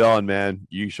me right on, man.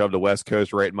 You shoved a West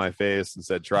Coast right in my face and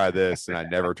said, "Try this," and I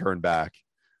never turned back.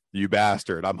 You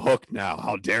bastard! I'm hooked now.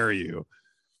 How dare you?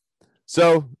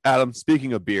 So, Adam,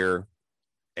 speaking of beer,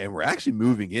 and we're actually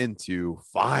moving into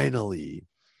finally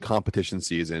competition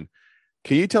season.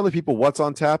 Can you tell the people what's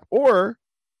on tap or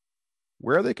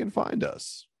where they can find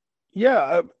us?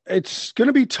 Yeah, it's going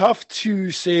to be tough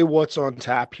to say what's on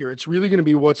tap here. It's really going to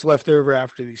be what's left over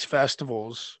after these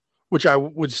festivals, which I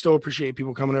would still appreciate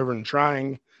people coming over and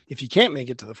trying if you can't make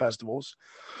it to the festivals.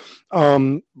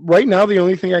 Right now, the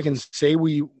only thing I can say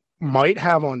we might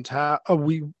have on tap,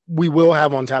 we will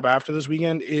have on tap after this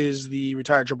weekend is the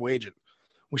Retired Triple Agent.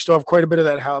 We still have quite a bit of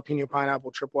that jalapeno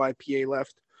pineapple triple IPA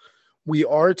left. We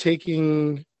are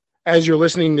taking, as you're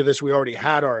listening to this, we already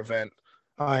had our event,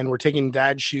 and we're taking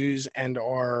Dad's Shoes and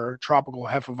our tropical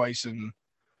Hefeweizen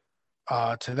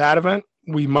to that event.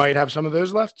 We might have some of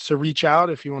those left, so reach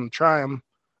out if you want to try them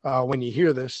when you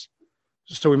hear this.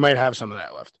 So we might have some of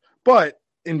that left. But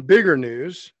in bigger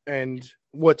news and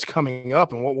what's coming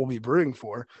up and what we'll be brewing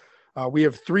for, we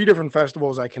have 3 different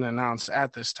festivals I can announce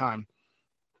at this time.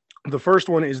 The first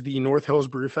one is the North Hills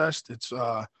Brew Fest. It's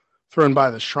thrown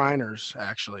by the Shriners,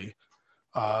 actually,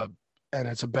 and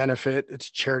it's a benefit. It's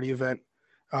a charity event.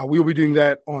 We will be doing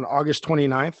that on August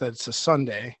 29th. That's a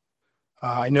Sunday.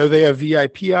 I know they have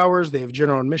VIP hours. They have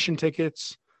general admission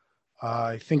tickets.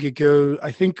 I think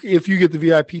if you get the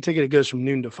VIP ticket, it goes from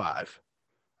noon to 5,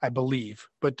 I believe.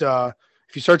 But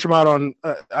if you search them out on,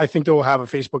 I think they'll have a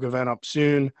Facebook event up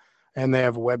soon, and they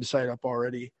have a website up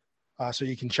already, so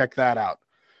you can check that out.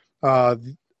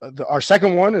 Our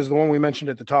second one is the one we mentioned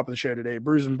at the top of the show today,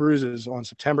 Brews and Bruises, on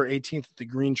September 18th at the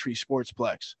Green Tree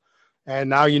Sportsplex.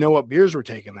 And now you know what beers we're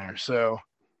taking there, so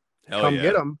come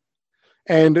get them.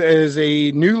 And as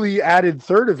a newly added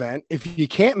third event, if you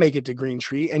can't make it to Green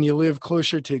Tree and you live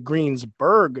closer to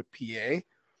Greensburg, PA,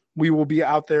 we will be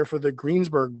out there for the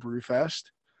Greensburg Brew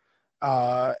Fest.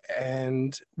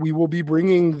 And we will be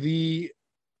bringing the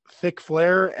thick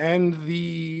flair and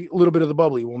the little bit of the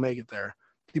bubbly. We'll make it there.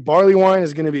 The barley wine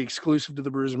is going to be exclusive to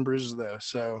the Brews and Bruises, though.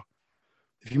 So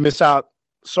if you miss out,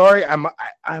 sorry,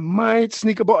 I might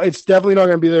sneak a ball. It's definitely not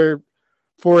going to be there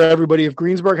for everybody. If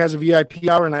Greensburg has a VIP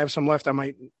hour and I have some left, I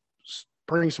might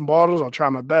bring some bottles. I'll try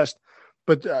my best.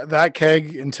 But that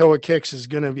keg, until it kicks, is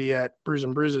going to be at Brews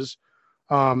and Bruises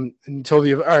until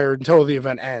the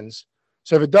event ends.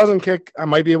 So if it doesn't kick, I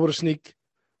might be able to sneak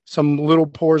some little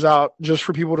pours out just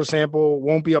for people to sample.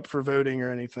 Won't be up for voting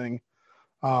or anything.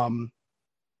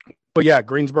 But yeah,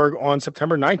 Greensburg on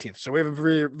September 19th. So we have a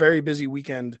very, very busy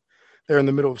weekend there in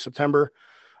the middle of September.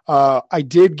 I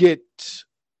did get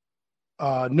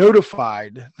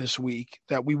notified this week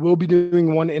that we will be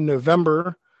doing one in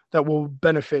November that will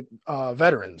benefit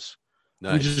veterans.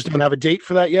 Nice. We just don't have a date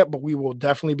for that yet, but we will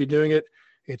definitely be doing it.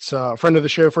 It's a friend of the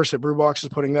show, First at Brewbox, is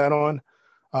putting that on.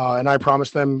 And I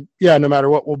promised them, no matter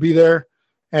what, we'll be there.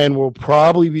 And we'll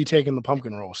probably be taking the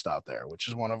pumpkin roll stout there, which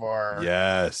is one of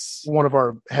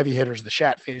our heavy hitters, the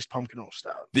Shat-faced pumpkin roll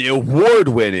stout. The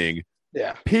award-winning,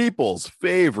 people's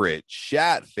favorite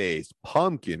Shat-faced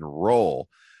pumpkin roll.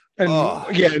 And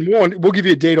we'll give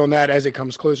you a date on that as it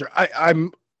comes closer.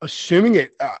 I'm assuming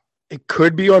it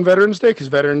could be on Veterans Day, because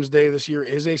Veterans Day this year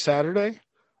is a Saturday,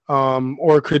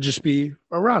 or it could just be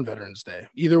around Veterans Day.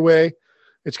 Either way,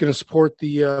 it's going to support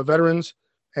the veterans,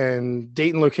 and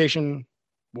date and location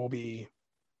will be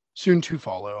soon to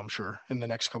follow, I'm sure, in the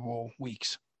next couple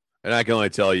weeks. And I can only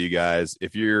tell you guys,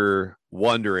 if you're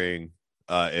wondering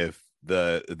if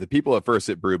the people at First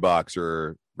Hit Brew Box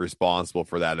are responsible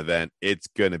for that event, it's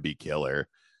going to be killer.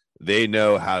 They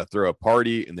know how to throw a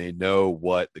party, and they know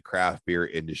what the craft beer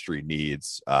industry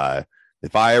needs.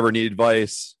 If I ever need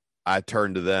advice, I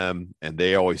turn to them, and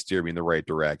they always steer me in the right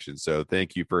direction. So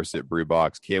thank you, First Hit Brew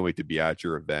Box. Can't wait to be at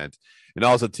your event. And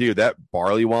also, too, that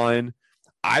barley wine,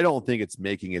 I don't think it's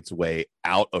making its way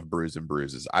out of Brews and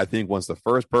Bruises. I think once the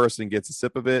first person gets a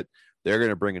sip of it, they're going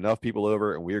to bring enough people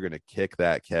over, and we're going to kick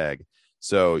that keg.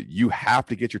 So you have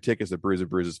to get your tickets to Brews and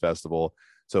Bruises Festival.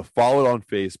 So follow it on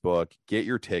Facebook. Get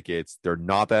your tickets. They're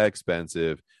not that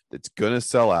expensive. It's going to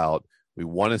sell out. We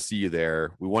want to see you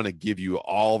there. We want to give you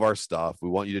all of our stuff. We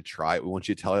want you to try it. We want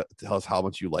you to tell us how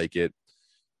much you like it.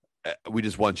 We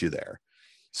just want you there.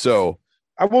 So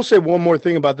I will say one more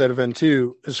thing about that event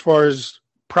too, as far as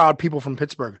proud people from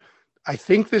Pittsburgh. I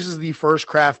think this is the first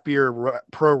craft beer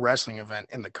pro wrestling event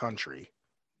in the country,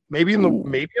 maybe in the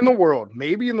world.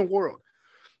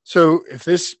 So if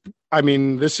this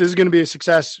is going to be a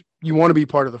success, you want to be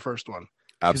part of the first one.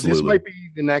 Absolutely. This might be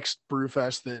the next brew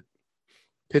fest that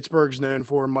Pittsburgh's known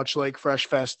for, much like Fresh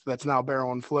Fest, that's now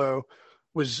Barrel and Flow,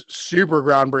 was super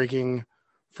groundbreaking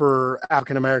for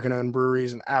African-American owned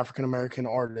breweries and African-American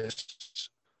artists.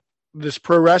 This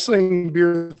pro wrestling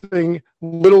beer thing, a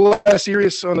little less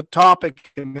serious on the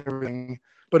topic and everything,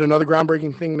 but another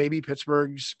groundbreaking thing maybe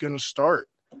Pittsburgh's going to start.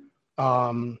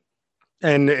 And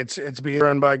it's being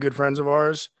run by good friends of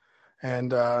ours.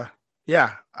 And I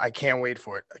can't wait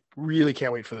for it. I really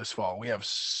can't wait for this fall. We have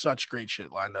such great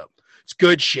shit lined up. It's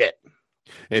good shit.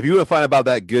 If you want to find out about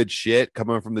that good shit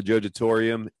coming from the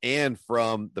Jojatorium and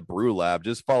from the Brew Lab,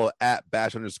 just follow at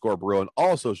 @bash_brew on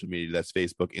all social media. That's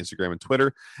Facebook, Instagram, and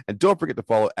Twitter. And don't forget to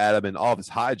follow Adam and all of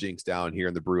his hijinks down here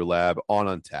in the Brew Lab on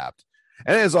Untapped.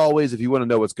 And as always, if you want to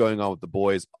know what's going on with the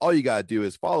boys, all you got to do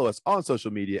is follow us on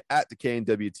social media at the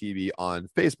KNWTV on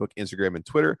Facebook, Instagram, and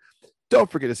Twitter. Don't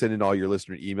forget to send in all your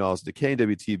listener emails to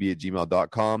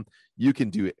knwtv@gmail.com. You can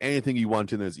do anything you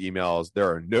want in those emails. There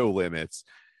are no limits.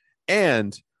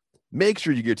 And make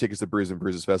sure you get tickets to Brews and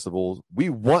Bruises Festival. We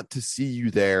want to see you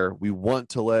there. We want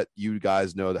to let you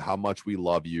guys know how much we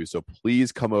love you. So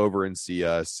please come over and see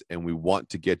us, and we want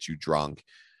to get you drunk.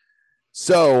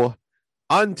 So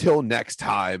until next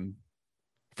time,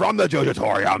 from the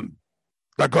Jojatorium,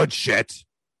 the good shit,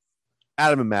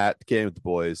 Adam and Matt, Canning with the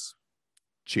boys.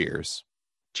 Cheers.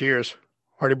 Cheers.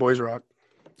 Hardy Boys rock.